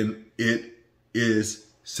again, it is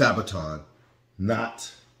SABBATON,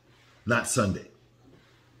 not Sunday.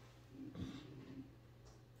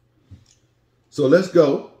 So let's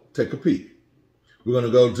go take a peek. We're going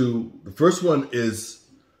to go to, the first one is,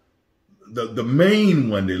 the main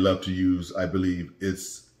one they love to use, I believe,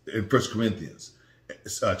 is in 1 Corinthians,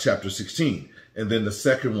 chapter 16. And then the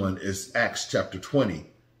second one is Acts chapter 20,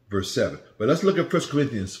 verse 7. But let's look at 1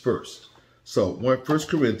 Corinthians first. So 1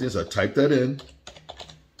 Corinthians, I type that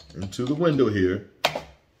into the window here,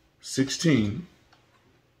 16.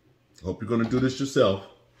 Hope you're going to do this yourself.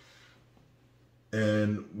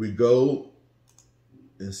 And we go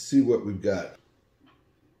and see what we've got.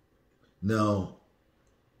 Now,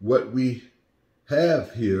 what we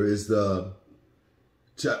have here is the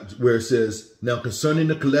where it says, now concerning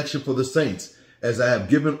the collection for the saints, as I have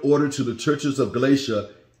given order to the churches of Galatia,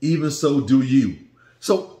 even so do you.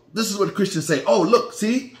 So this is what Christians say. Oh, look,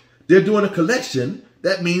 see, they're doing a collection.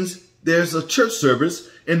 That means there's a church service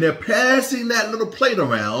and they're passing that little plate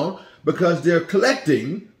around because they're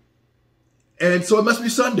collecting. And so it must be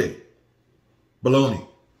Sunday. Baloney.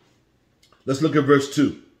 Let's look at verse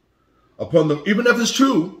 2. Even if it's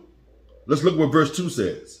true, let's look what verse 2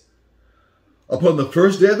 says. Upon the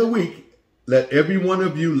first day of the week, let every one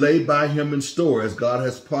of you lay by him in store as God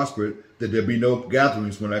has prospered, that there be no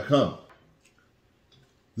gatherings when I come.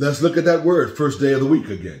 Let's look at that word, first day of the week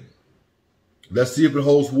again. Let's see if it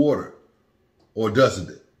holds water or doesn't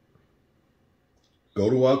it. Go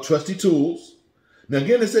to our trusty tools. Now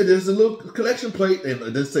again, it said there's a little collection plate,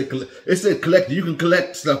 and it said collect. You can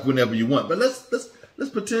collect stuff whenever you want, but let's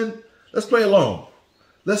pretend. Let's play along.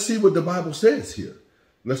 Let's see what the Bible says here.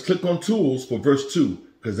 Let's click on tools for verse 2,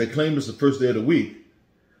 because they claim it's the first day of the week.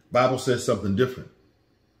 Bible says something different.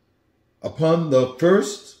 Upon the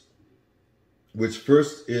first, which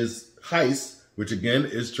first is heis, which again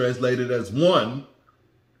is translated as one,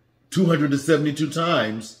 272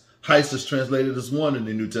 times. Heis is translated as one in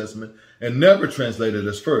the New Testament and never translated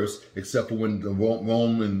as first, except for when the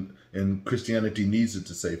Rome and Christianity needs it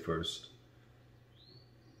to say first.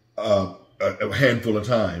 A handful of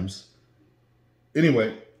times.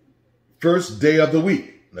 Anyway, first day of the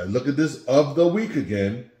week. Now look at this, of the week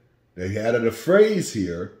again. They added a phrase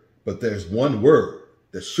here, but there's one word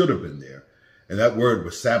that should have been there, and that word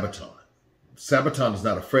was Sabbaton. Sabbaton is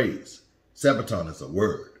not a phrase. Sabbaton is a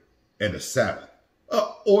word and a Sabbath.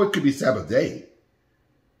 Or it could be Sabbath day,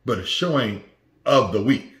 but it's showing of the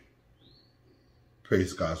week.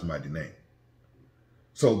 Praise God's mighty name.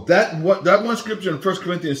 So that one scripture in 1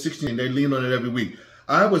 Corinthians 16, they lean on it every week.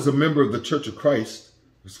 I was a member of the Church of Christ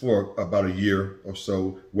for about a year or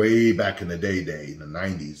so, way back in the day, in the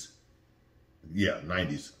 90s. Yeah,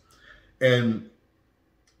 90s. And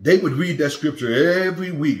they would read that scripture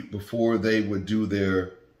every week before they would do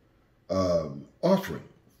their offering.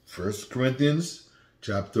 1 Corinthians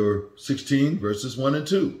chapter 16, verses 1 and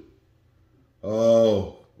 2.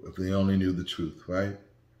 Oh, if they only knew the truth, right?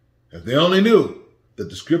 If they only knew that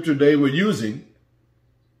the scripture they were using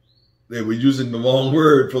the wrong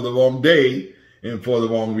word for the wrong day and for the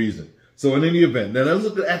wrong reason. So in any event, now let's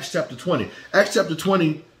look at Acts chapter 20. Acts chapter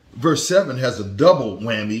 20, verse 7 has a double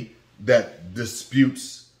whammy that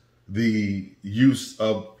disputes the use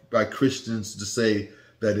by Christians to say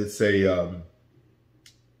that it's a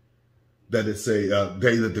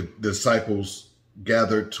day that the disciples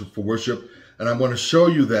gathered for worship. And I want to show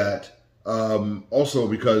you that also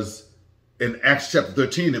because in Acts chapter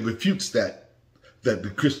 13, it refutes that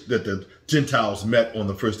the Gentiles met on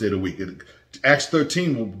the first day of the week. Acts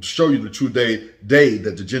 13 will show you the true day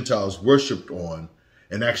that the Gentiles worshiped on.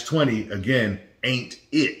 And Acts 20, again, ain't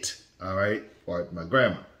it. All right? Or my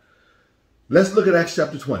grammar. Let's look at Acts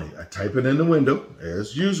chapter 20. I type it in the window,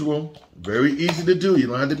 as usual. Very easy to do. You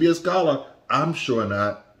don't have to be a scholar. I'm sure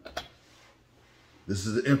not. This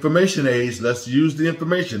is the information age. Let's use the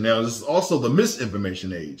information. Now, this is also the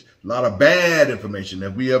misinformation age. A lot of bad information.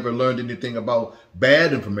 If we ever learned anything about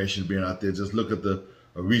bad information being out there, just look at the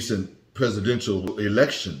recent presidential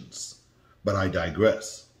elections. But I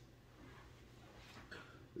digress.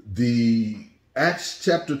 The Acts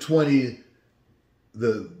chapter 20,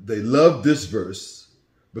 they love this verse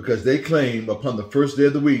because they claim upon the first day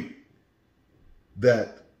of the week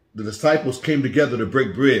that the disciples came together to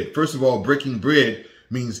break bread. First of all, breaking bread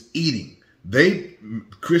means eating.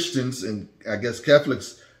 Christians and I guess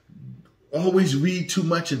Catholics always read too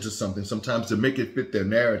much into something sometimes to make it fit their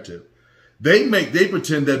narrative. They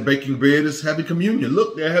pretend that breaking bread is having communion.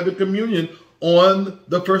 Look, they're having communion on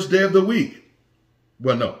the first day of the week.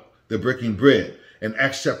 Well, no, they're breaking bread. In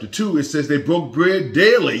Acts chapter 2, it says they broke bread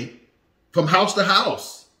daily from house to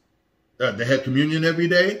house. They had communion every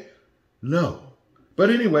day? No. But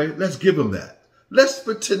anyway, let's give them that. Let's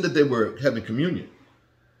pretend that they were having communion.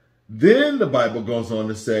 Then the Bible goes on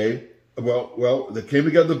to say, well, they came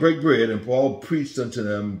together to break bread, and Paul preached unto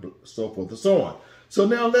them, so forth and so on. So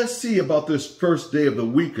now let's see about this first day of the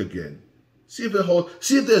week again. See if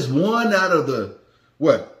there's one out of the,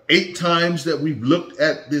 8 times that we've looked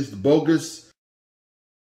at this bogus,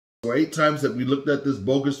 or 8 times that we looked at this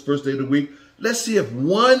bogus first day of the week. Let's see if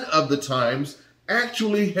one of the times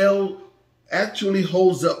actually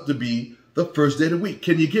holds up to be the first day of the week.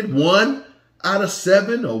 Can you get 1 out of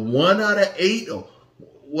 7 or 1 out of 8 or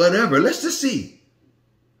whatever? Let's just see.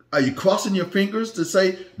 Are you crossing your fingers to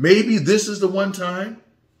say maybe this is the one time?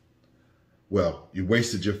 Well, you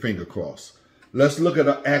wasted your finger cross. Let's look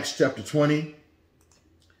at Acts chapter 20.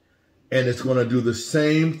 And it's going to do the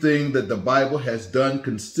same thing that the Bible has done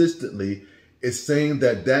consistently. It's saying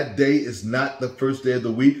that that day is not the first day of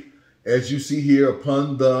the week. As you see here,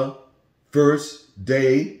 upon the first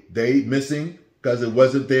day missing because it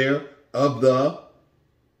wasn't there, of the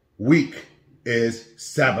week is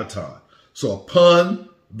Sabbaton. So upon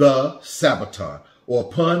the Sabbaton, or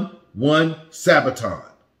upon one Sabbaton.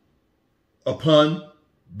 upon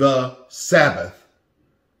the Sabbath,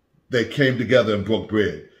 they came together and broke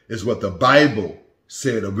bread, is what the Bible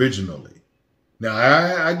said originally. Now,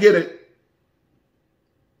 I get it.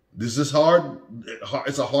 This is hard.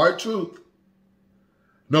 It's a hard truth.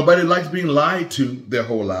 Nobody likes being lied to their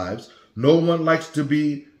whole lives. No one likes to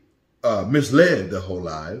be misled their whole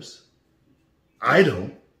lives. I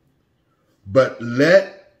don't. But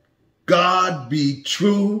let God be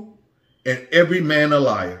true and every man a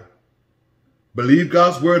liar. Believe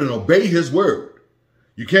God's word and obey his word.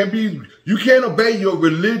 You can't obey your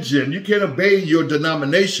religion. You can't obey your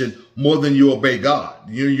denomination more than you obey God.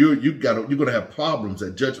 You're going to have problems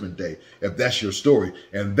at Judgment Day if that's your story.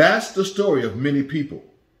 And that's the story of many people.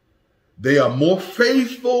 They are more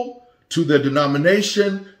faithful to their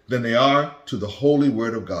denomination than they are to the holy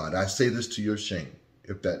word of God. I say this to your shame,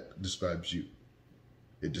 if that describes you.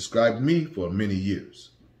 It described me for many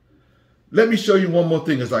years. Let me show you one more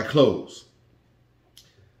thing as I close.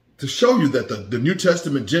 To show you that the New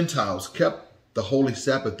Testament Gentiles kept the holy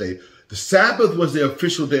Sabbath day. The Sabbath was their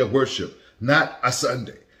official day of worship, not a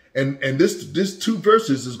Sunday. And this 2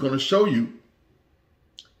 verses is going to show you,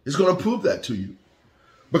 it's going to prove that to you.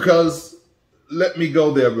 Because let me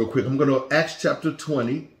go there real quick. I'm going to Acts chapter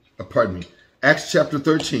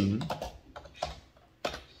 13.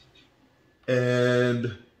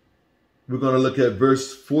 And we're going to look at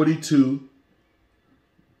verse 42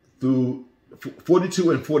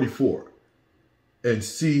 and 44 and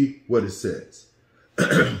see what it says.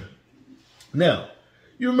 Now,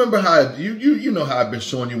 you remember how you know how I've been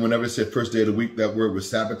showing you whenever it said first day of the week, that word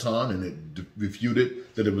was SABBATON, and it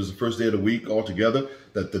refuted that it was the first day of the week altogether,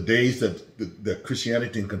 that the days that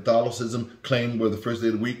Christianity and Catholicism claimed were the first day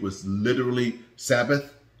of the week was literally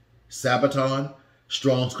Sabbath, SABBATON,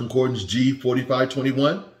 Strong's Concordance G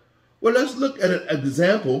 4521. Well, let's look at an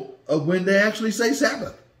example of when they actually say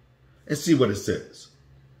Sabbath and see what it says.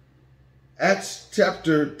 Acts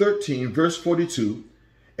chapter 13, verse 42.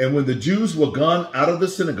 And when the Jews were gone out of the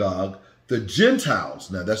synagogue, the Gentiles,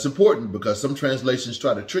 now that's important because some translations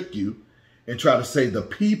try to trick you and try to say the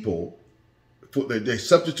people, they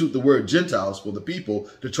substitute the word Gentiles for the people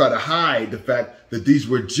to try to hide the fact that these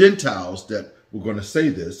were Gentiles that were going to say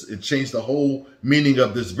this. It changed the whole meaning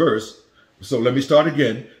of this verse. So let me start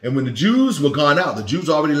again. And when the Jews were gone out, the Jews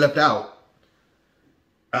already left out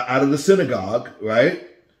of the synagogue, right?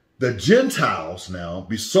 The Gentiles now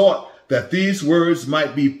besought that these words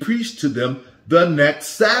might be preached to them the next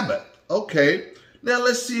Sabbath. Okay, now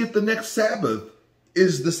let's see if the next Sabbath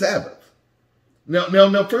is the Sabbath.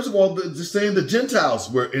 Now, first of all, the saying the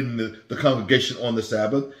Gentiles were in the congregation on the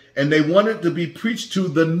Sabbath, and they wanted to be preached to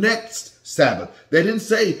the next Sabbath. They didn't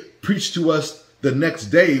say, preach to us the next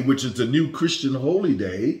day, which is the new Christian holy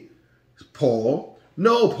day, Paul.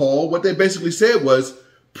 No, Paul, what they basically said was,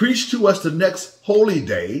 preach to us the next holy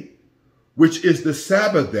day, which is the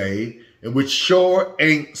Sabbath day, and which sure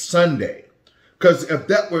ain't Sunday. Because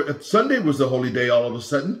if Sunday was the holy day all of a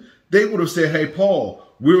sudden, they would have said, hey, Paul,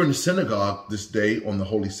 we're in the synagogue this day on the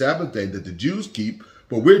holy Sabbath day that the Jews keep,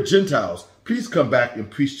 but we're Gentiles. Please come back and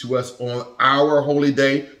preach to us on our holy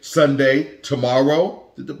day, Sunday, tomorrow.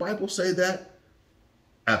 Did the Bible say that?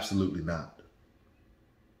 Absolutely not.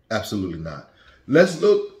 Absolutely not. Let's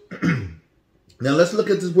look. Now let's look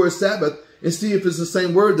at this word Sabbath and see if it's the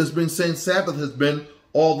same word that's been saying Sabbath has been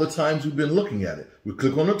all the times we've been looking at it. We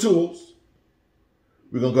click on the tools.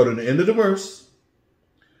 We're going to go to the end of the verse.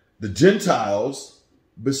 The Gentiles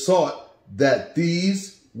besought that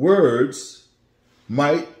these words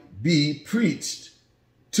might be preached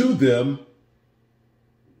to them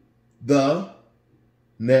the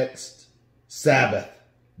next Sabbath.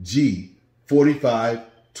 G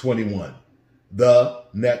 4521. The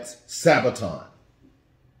next Sabbaton.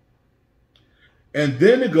 And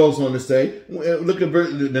then it goes on to say, look at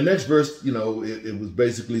the next verse, you know, it was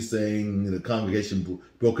basically saying the congregation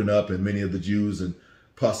broken up and many of the Jews and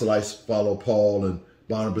proselytes follow Paul and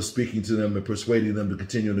Barnabas speaking to them and persuading them to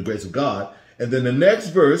continue in the grace of God. And then the next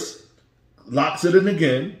verse locks it in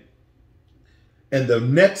again. And the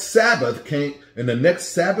next Sabbath came, and the next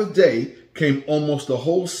Sabbath day came almost the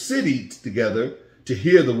whole city together to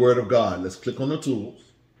hear the word of God. Let's click on the tools.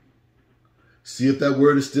 See if that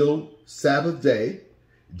word is still Sabbath day.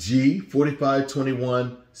 G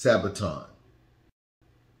 4521 Sabbaton.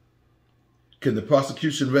 Can the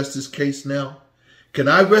prosecution rest this case now? Can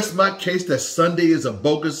I rest my case that Sunday is a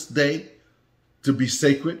bogus day to be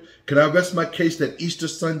sacred? Can I rest my case that Easter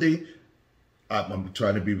Sunday? I'm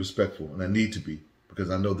trying to be respectful, and I need to be, because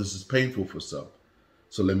I know this is painful for some.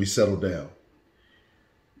 So let me settle down.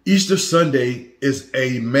 Easter Sunday is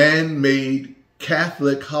a man-made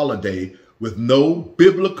Catholic holiday with no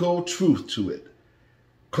biblical truth to it.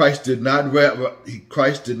 Christ did not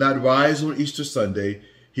rise on Easter Sunday.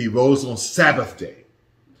 He rose on Sabbath day.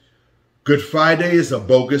 Good Friday is a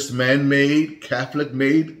bogus, man-made,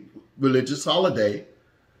 Catholic-made religious holiday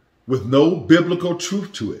with no biblical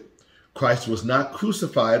truth to it. Christ was not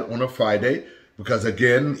crucified on a Friday because,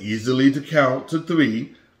 again, easily to count to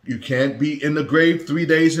 3. You can't be in the grave 3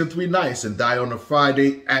 days and 3 nights and die on a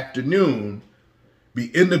Friday afternoon,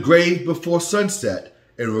 be in the grave before sunset,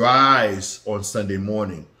 and rise on Sunday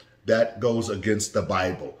morning. That goes against the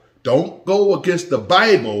Bible. Don't go against the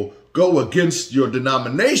Bible. Go against your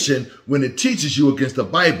denomination when it teaches you against the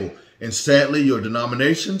Bible. And sadly, your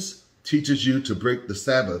denominations teaches you to break the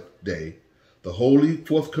Sabbath day, the holy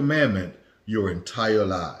 4th commandment, your entire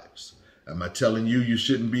lives. Am I telling you you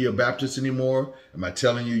shouldn't be a Baptist anymore? Am I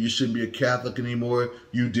telling you you shouldn't be a Catholic anymore?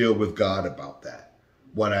 You deal with God about that.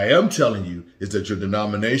 What I am telling you is that your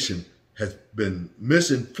denomination has been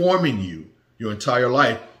misinforming you your entire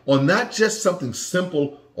life on not just something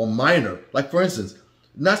simple or minor, like, for instance,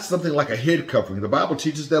 not something like a head covering. The Bible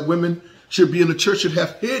teaches that women should be in the church, should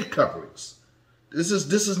have head coverings. This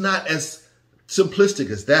is not as simplistic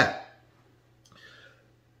as that.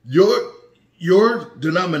 Your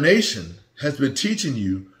denomination has been teaching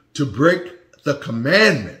you to break the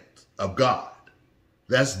commandment of God.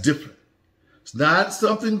 That's different. It's not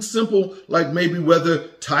something simple like maybe whether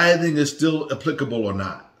tithing is still applicable or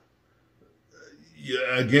not.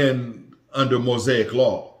 Again, under Mosaic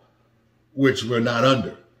law, which we're not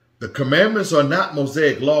under. The commandments are not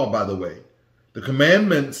Mosaic law, by the way. The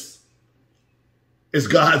commandments is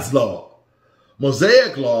God's law.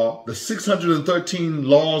 Mosaic law, the 613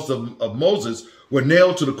 laws of Moses, were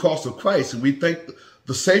nailed to the cross of Christ, and we thank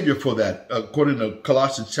the Savior for that, according to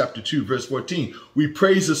Colossians chapter 2, verse 14. We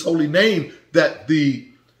praise his holy name that the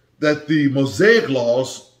Mosaic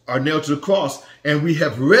laws are nailed to the cross, and we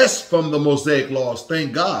have rest from the Mosaic laws,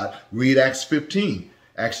 thank God. Read Acts 15.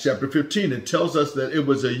 Acts chapter 15, it tells us that it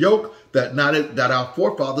was a yoke that our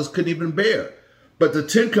forefathers couldn't even bear. But the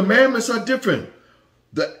 10 commandments are different.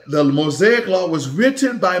 The Mosaic law was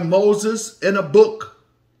written by Moses in a book.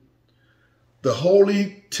 The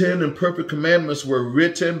holy 10 and perfect commandments were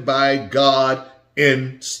written by God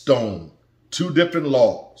in stone. 2 different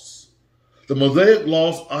laws. The Mosaic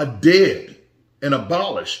laws are dead and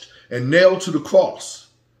abolished and nailed to the cross.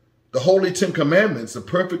 The holy 10 commandments, the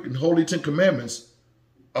perfect and holy 10 commandments,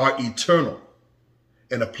 are eternal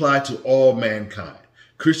and apply to all mankind.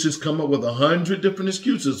 Christians come up with 100 different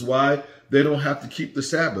excuses why they don't have to keep the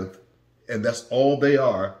Sabbath, and that's all they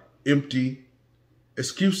are, empty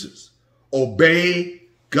excuses. Obey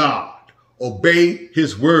God. Obey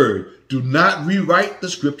his word. Do not rewrite the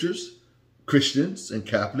scriptures, Christians and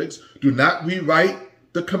Catholics. Do not rewrite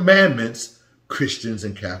the commandments, Christians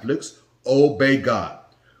and Catholics. Obey God.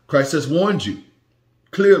 Christ has warned you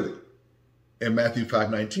clearly in Matthew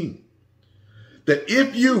 5:19 that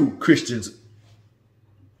if you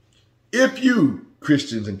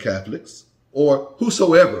Christians and Catholics, or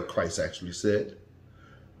whosoever, Christ actually said,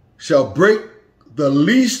 shall break the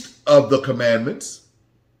least of the commandments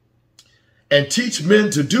and teach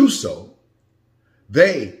men to do so,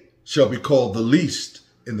 they shall be called the least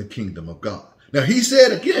in the kingdom of God. Now he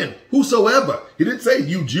said again, whosoever. He didn't say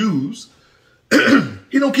you Jews.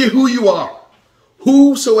 He don't care who you are.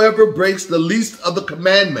 Whosoever breaks the least of the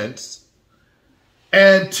commandments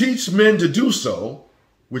and teach men to do so,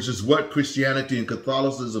 which is what Christianity and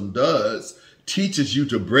Catholicism does, teaches you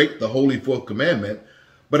to break the holy 4th commandment.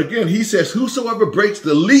 But again, he says, whosoever breaks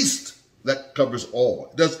the least, that covers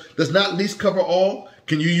all. Does not least cover all?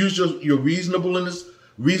 Can you use your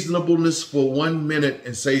reasonableness for 1 minute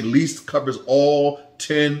and say least covers all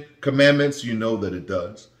 10 commandments? You know that it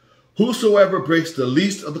does. Whosoever breaks the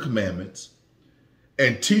least of the commandments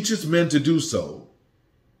and teaches men to do so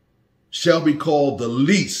shall be called the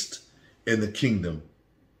least in the kingdom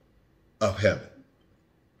of heaven.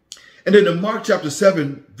 And then in Mark chapter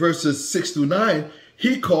 7, verses 6 through 9,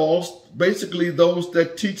 he calls basically those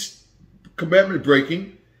that teach commandment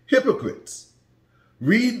breaking hypocrites.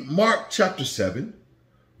 Read Mark chapter 7,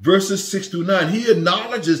 verses 6 through 9. He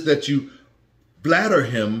acknowledges that you flatter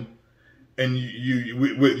him and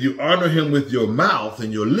you honor him with your mouth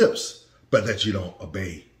and your lips, but that you don't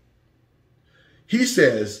obey. He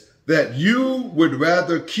says that you would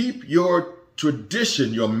rather keep your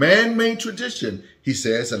tradition, your man-made tradition, he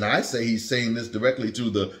says, and I say he's saying this directly to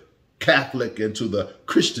the Catholic and to the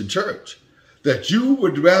Christian church, that you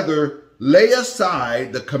would rather lay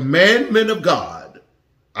aside the commandment of God,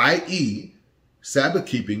 i.e., Sabbath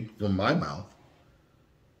keeping from my mouth,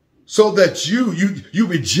 so that you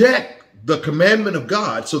reject the commandment of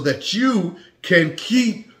God so that you can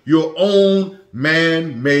keep your own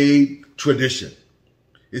man-made tradition.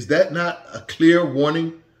 Is that not a clear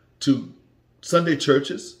warning to Sunday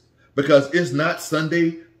churches? Because is not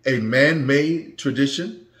Sunday a man-made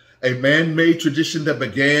tradition? A man-made tradition that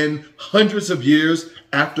began hundreds of years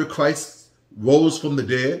after Christ rose from the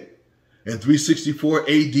dead in 364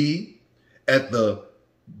 AD at the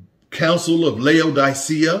Council of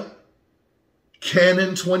Laodicea,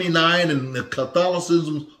 Canon 29 in the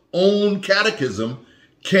Catholicism's own catechism.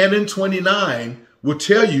 Canon 29 will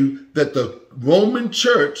tell you that the Roman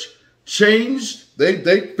Church changed,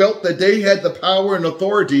 they felt that they had the power and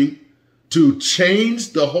authority to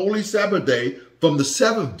change the Holy Sabbath day from the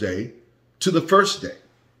seventh day to the first day.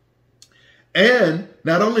 And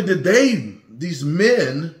not only did these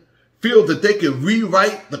men feel that they could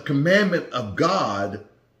rewrite the commandment of God,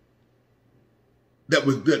 that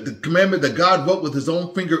was the commandment that God wrote with his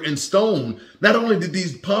own finger in stone. Not only did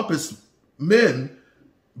these pompous men,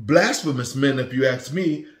 blasphemous men, if you ask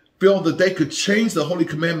me, feel that they could change the holy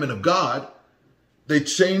commandment of God, they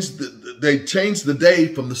changed the day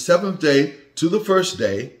from the seventh day to the first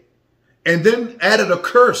day, and then added a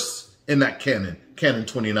curse in that canon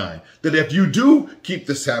 29, that if you do keep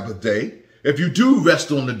the Sabbath day, if you do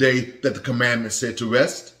rest on the day that the commandment said to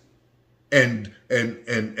rest, and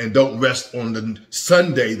don't rest on the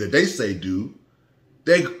Sunday that they say do,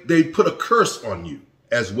 they put a curse on you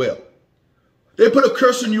as well. They put a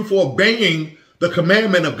curse on you for obeying the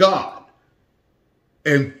commandment of God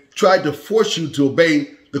and tried to force you to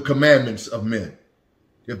obey the commandments of men.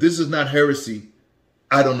 If this is not heresy,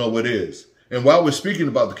 I don't know what is. And while we're speaking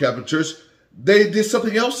about the Catholic Church, they did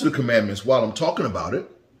something else to the commandments while I'm talking about it.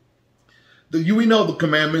 We know the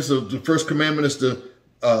commandments. The first commandment is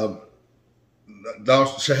thou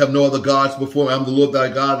shalt have no other gods before me. I'm the Lord thy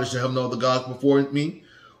God, and shall have no other gods before me.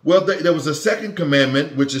 Well, there was a second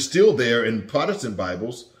commandment, which is still there in Protestant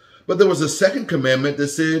Bibles, but there was a second commandment that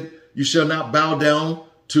said, you shall not bow down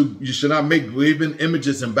to, you shall not make graven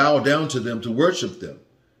images and bow down to them to worship them.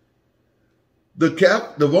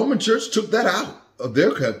 The Roman Church took that out of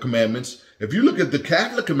their commandments. If you look at the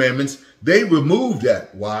Catholic commandments, they removed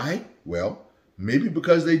that. Why? Well, maybe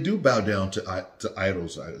because they do bow down to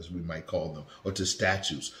idols, as we might call them, or to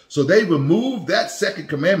statues. So they removed that second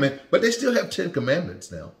commandment, but they still have 10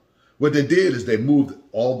 commandments now. What they did is they moved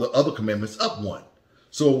all the other commandments up one.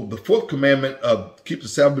 So the fourth commandment of keep the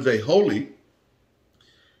Sabbath day holy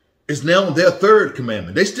is now their third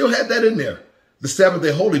commandment. They still had that in there, the Sabbath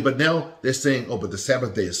day holy, but now they're saying, oh, but the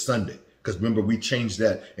Sabbath day is Sunday. Because remember, we changed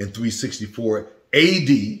that in 364 AD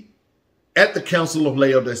at the Council of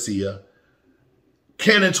Laodicea,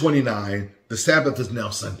 Canon 29, the Sabbath is now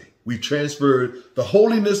Sunday. We transferred the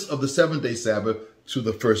holiness of the seventh-day Sabbath to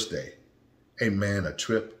the first day. Ain't man a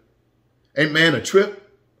trip? Ain't man a trip?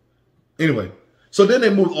 Anyway, so then they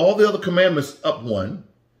moved all the other commandments up one,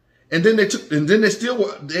 and then they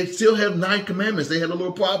still have 9 commandments. They had a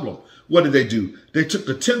little problem. What did they do? They took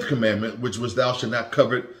the 10th commandment, which was thou shalt not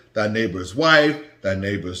covet thy neighbor's wife, thy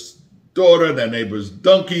neighbor's daughter, thy neighbor's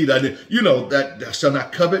donkey, that thou shalt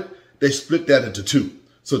not covet. They split that into 2,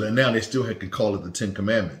 so that now they still can call it the 10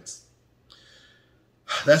 commandments.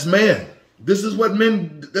 That's man. This is what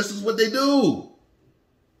they do.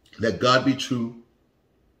 Let God be true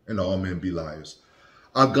and all men be liars.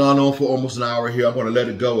 I've gone on for almost an hour here. I'm going to let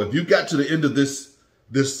it go. If you got to the end of this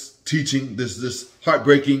teaching, this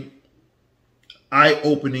heartbreaking,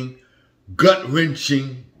 eye-opening,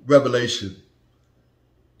 gut-wrenching revelation,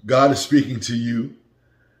 God is speaking to you.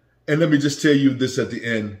 And let me just tell you this at the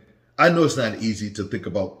end. I know it's not easy to think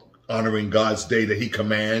about honoring God's day that he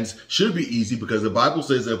commands. Should be easy because the Bible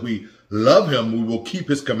says that if we love him, we will keep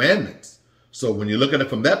his commandments. So when you look at it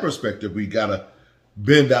from that perspective, we got to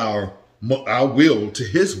bend our will to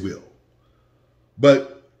his will.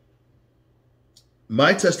 But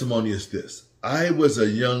my testimony is this. I was a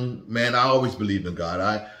young man. I always believed in God.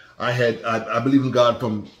 I believed in God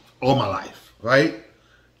from all my life, right?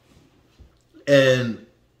 And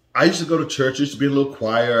I used to go to church. I used to be in a little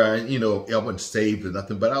choir. I wasn't saved or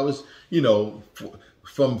nothing, but I was,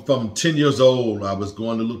 from 10 years old, I was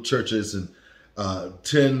going to little churches, and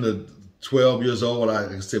 10 to 12 years old,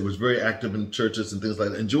 like I said, was very active in churches and things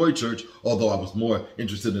like that. Enjoyed church, although I was more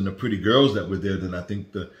interested in the pretty girls that were there than I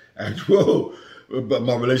think the actual, but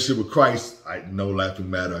my relationship with Christ, no laughing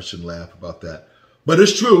matter. I shouldn't laugh about that. But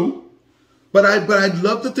it's true. But I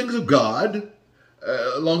love the things of God,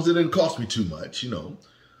 as long as it didn't cost me too much,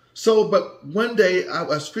 So, but one day I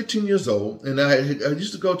was 15 years old, and I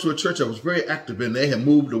used to go to a church I was very active in. They had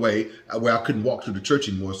moved away where I couldn't walk to the church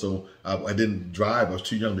anymore, so I didn't drive. I was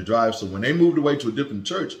too young to drive. So when they moved away to a different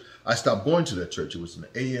church, I stopped going to that church. It was an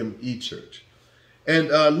AME church. And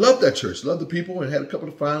loved that church, loved the people, and had a couple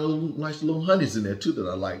of fine, nice little honeys in there too that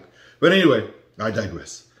I liked. But anyway, I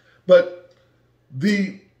digress. But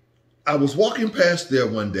I was walking past there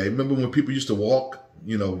one day. Remember when people used to walk?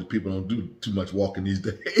 You know, people don't do too much walking these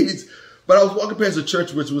days. But I was walking past a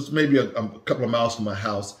church which was maybe a couple of miles from my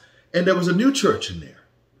house, and there was a new church in there.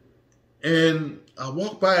 And I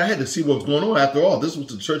walked by. I had to see what was going on. After all, this was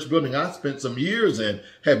the church building I spent some years in,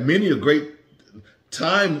 had many a great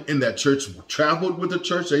time in that church, traveled with the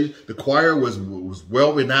church. The choir was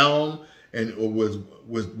well renowned and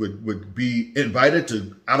would be invited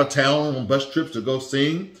to out of town on bus trips to go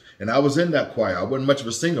sing. And I was in that choir. I wasn't much of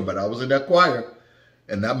a singer, but I was in that choir.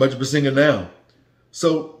 And not much of a singer now.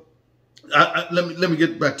 So let me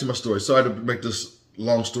get back to my story. Sorry to make this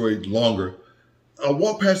long story longer. I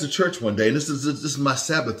walked past the church one day, and this is my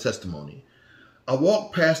Sabbath testimony. I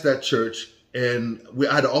walked past that church, and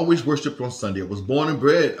I'd always worshiped on Sunday. I was born and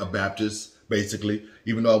bred a Baptist, basically,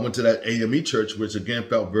 even though I went to that AME church, which again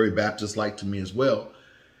felt very Baptist-like to me as well.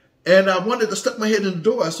 And I stuck my head in the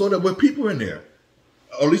door. I saw there were people in there,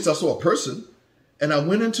 or at least I saw a person. And I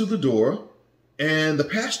went into the door. And the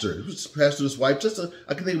pastor, it was the pastor's wife,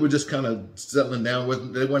 I think they were just kind of settling down.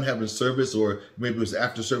 They weren't having service, or maybe it was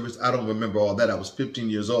after service. I don't remember all that. I was 15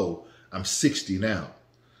 years old. I'm 60 now.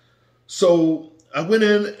 So I went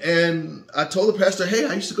in and I told the pastor, hey,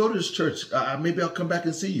 I used to go to this church. Maybe I'll come back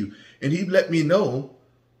and see you. And he let me know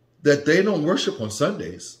that they don't worship on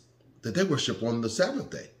Sundays, that they worship on the Sabbath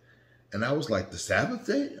day. And I was like, the Sabbath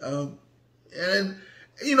day? And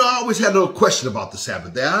you know, I always had a little question about the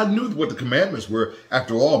Sabbath day. I knew what the commandments were.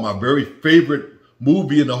 After all, my very favorite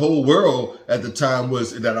movie in the whole world at the time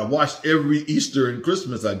that I watched every Easter and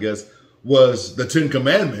Christmas, I guess, was the 10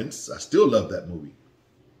 Commandments. I still love that movie.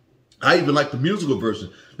 I even like the musical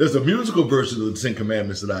version. There's a musical version of the 10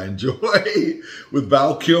 Commandments that I enjoy with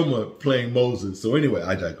Val Kilmer playing Moses. So anyway,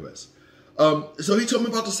 I digress. So he told me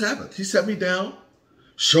about the Sabbath. He sat me down,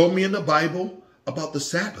 showed me in the Bible about the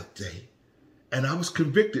Sabbath day. And I was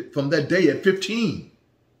convicted from that day at 15.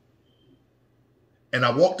 And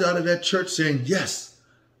I walked out of that church saying, yes,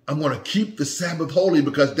 I'm going to keep the Sabbath holy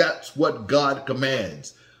because that's what God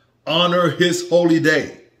commands. Honor his holy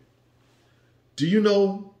day. Do you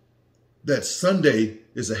know that Sunday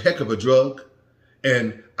is a heck of a drug?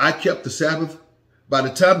 And I kept the Sabbath. By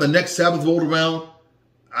the time the next Sabbath rolled around,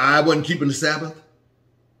 I wasn't keeping the Sabbath.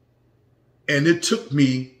 And it took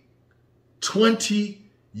me 20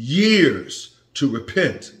 years to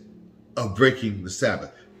repent of breaking the Sabbath.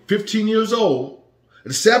 15 years old,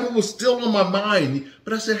 the Sabbath was still on my mind,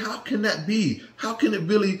 but I said, how can that be? How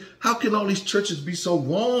can all these churches be so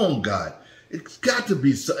wrong, God? It's got to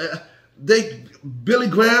be so. Billy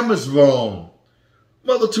Graham is wrong.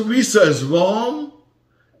 Mother Teresa is wrong.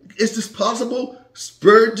 Is this possible?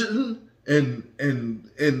 Spurgeon and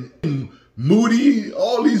Moody,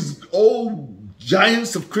 all these old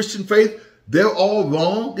giants of Christian faith, they're all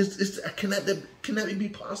wrong. Can that be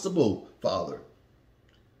possible, Father?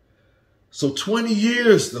 So 20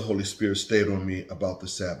 years the Holy Spirit stayed on me about the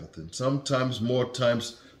Sabbath, and sometimes more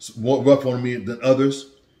rough on me than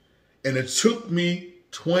others. And it took me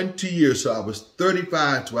 20 years. So I was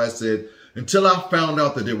 35 till I said, until I found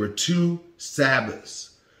out that there were 2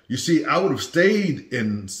 Sabbaths. You see, I would have stayed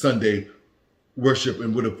in Sunday worship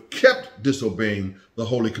and would have kept disobeying the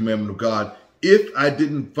holy commandment of God if I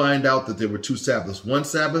didn't find out that there were 2 Sabbaths. One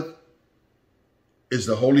Sabbath is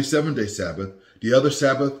the holy 7-day Sabbath. The other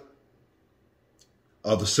Sabbath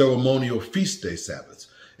are the ceremonial feast day Sabbaths.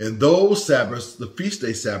 And those Sabbaths, the feast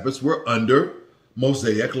day Sabbaths, were under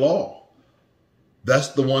Mosaic law. That's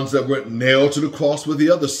the ones that were nailed to the cross with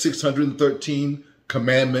the other 613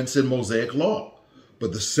 commandments in Mosaic law.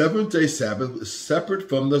 But the 7th-day Sabbath is separate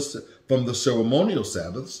from the ceremonial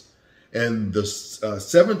Sabbaths. And the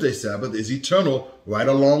 7th-day Sabbath is eternal, right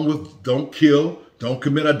along with don't kill, don't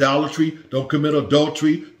commit idolatry, don't commit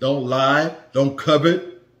adultery, don't lie, don't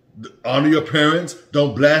covet, honor your parents,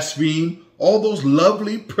 don't blaspheme. All those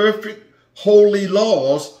lovely, perfect, holy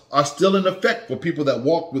laws are still in effect for people that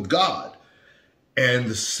walk with God. And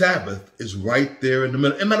the Sabbath is right there in the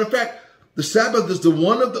middle. As a matter of fact, the Sabbath is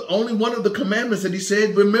only one of the commandments that he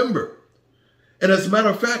said, remember. And as a matter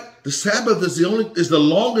of fact, the Sabbath is the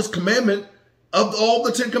longest commandment of all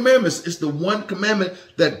the 10 commandments. It's the one commandment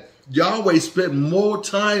that Yahweh spent more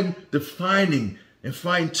time defining and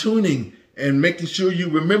fine-tuning and making sure you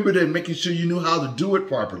remembered it and making sure you knew how to do it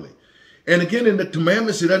properly. And again, in the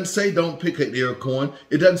commandments, it doesn't say don't pick an ear of corn.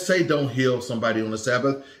 It doesn't say don't heal somebody on the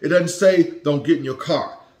Sabbath. It doesn't say don't get in your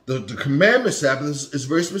car. The commandment Sabbath is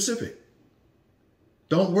very specific.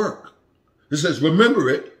 Don't work. It says, remember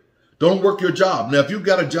it. Don't work your job. Now, if you've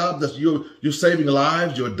got a job that you're saving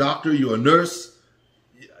lives, you're a doctor, you're a nurse,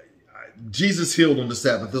 Jesus healed on the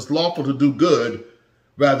Sabbath. It's lawful to do good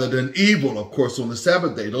rather than evil, of course, on the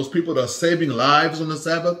Sabbath day. Those people that are saving lives on the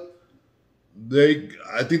Sabbath,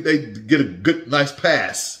 I think they get a good, nice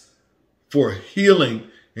pass for healing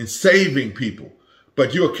and saving people.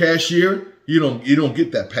 But you're a cashier, you don't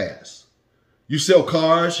get that pass. You sell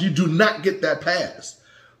cars, you do not get that pass.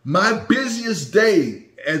 My busiest day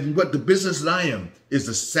and what the business that I am is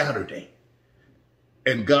a Saturday.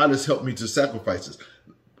 And God has helped me to sacrifices.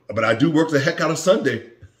 But I do work the heck out of Sunday.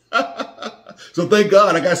 So thank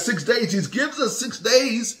God I got 6 days. He gives us 6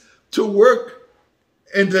 days to work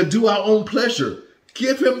and to do our own pleasure.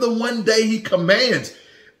 Give him the one day he commands.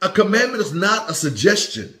 A commandment is not a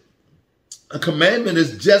suggestion. A commandment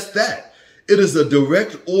is just that. It is a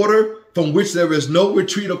direct order from which there is no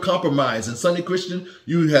retreat or compromise. And Sunday Christian,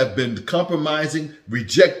 you have been compromising,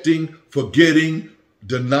 rejecting, forgetting,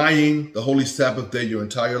 denying the Holy Sabbath day your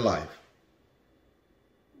entire life.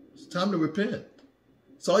 It's time to repent.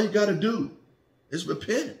 It's all you got to do is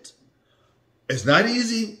repent. It's not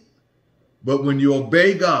easy, but when you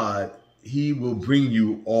obey God, he will bring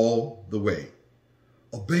you all the way.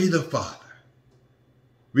 Obey the Father.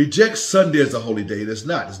 Reject Sunday as a holy day. It's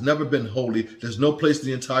not. It's never been holy. There's no place in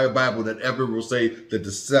the entire Bible that ever will say that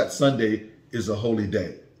the Sunday is a holy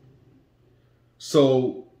day.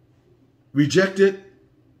 So reject it.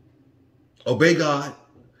 Obey God.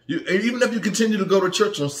 Even if you continue to go to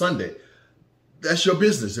church on Sunday, that's your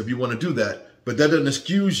business if you want to do that. But that doesn't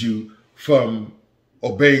excuse you from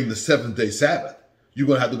obeying the seventh-day Sabbath. You're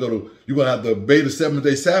going to have to obey the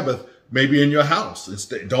seventh-day Sabbath maybe in your house.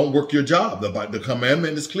 Don't work your job. The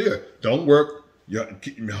commandment is clear. Don't work. Your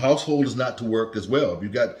household is not to work as well. If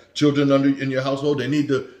you've got children in your household, they need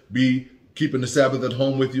to be keeping the Sabbath at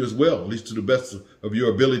home with you as well, at least to the best of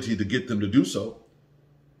your ability to get them to do so.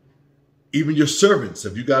 Even your servants,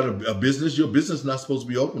 if you got a business, your business is not supposed to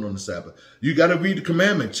be open on the Sabbath. You got to read the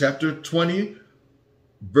commandment, chapter 20,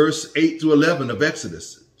 verse 8 to 11 of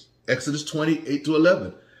Exodus. Exodus 20, 8 to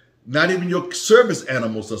 11. Not even your service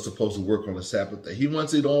animals are supposed to work on the Sabbath day. He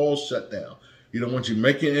wants it all shut down. He don't want you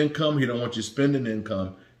making income. He don't want you spending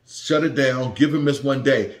income. Shut it down. Give him this one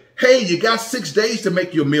day. Hey, you got 6 days to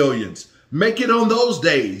make your millions. Make it on those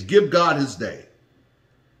days. Give God his day.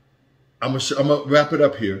 I'm gonna wrap it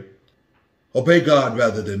up here. Obey God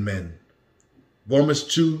rather than men. Romans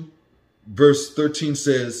 2, verse 13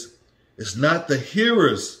 says, it's not the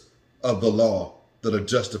hearers of the law that are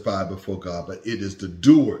justified before God, but it is the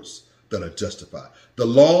doers that are justified. The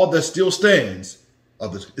law that still stands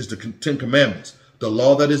is the 10 commandments. The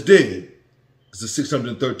law that is dead is the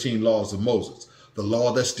 613 laws of Moses. The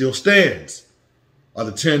law that still stands are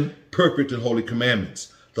the 10 perfect and holy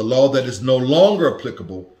commandments. The law that is no longer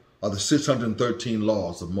applicable are the 613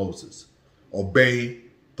 laws of Moses. Obey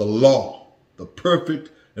the law, the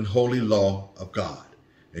perfect and holy law of God,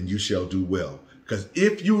 and you shall do well. Because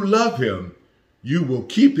if you love him, you will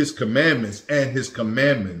keep his commandments, and his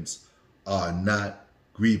commandments are not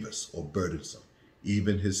grievous or burdensome,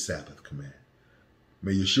 even his Sabbath command.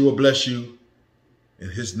 May Yeshua bless you. In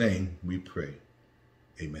his name we pray.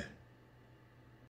 Amen.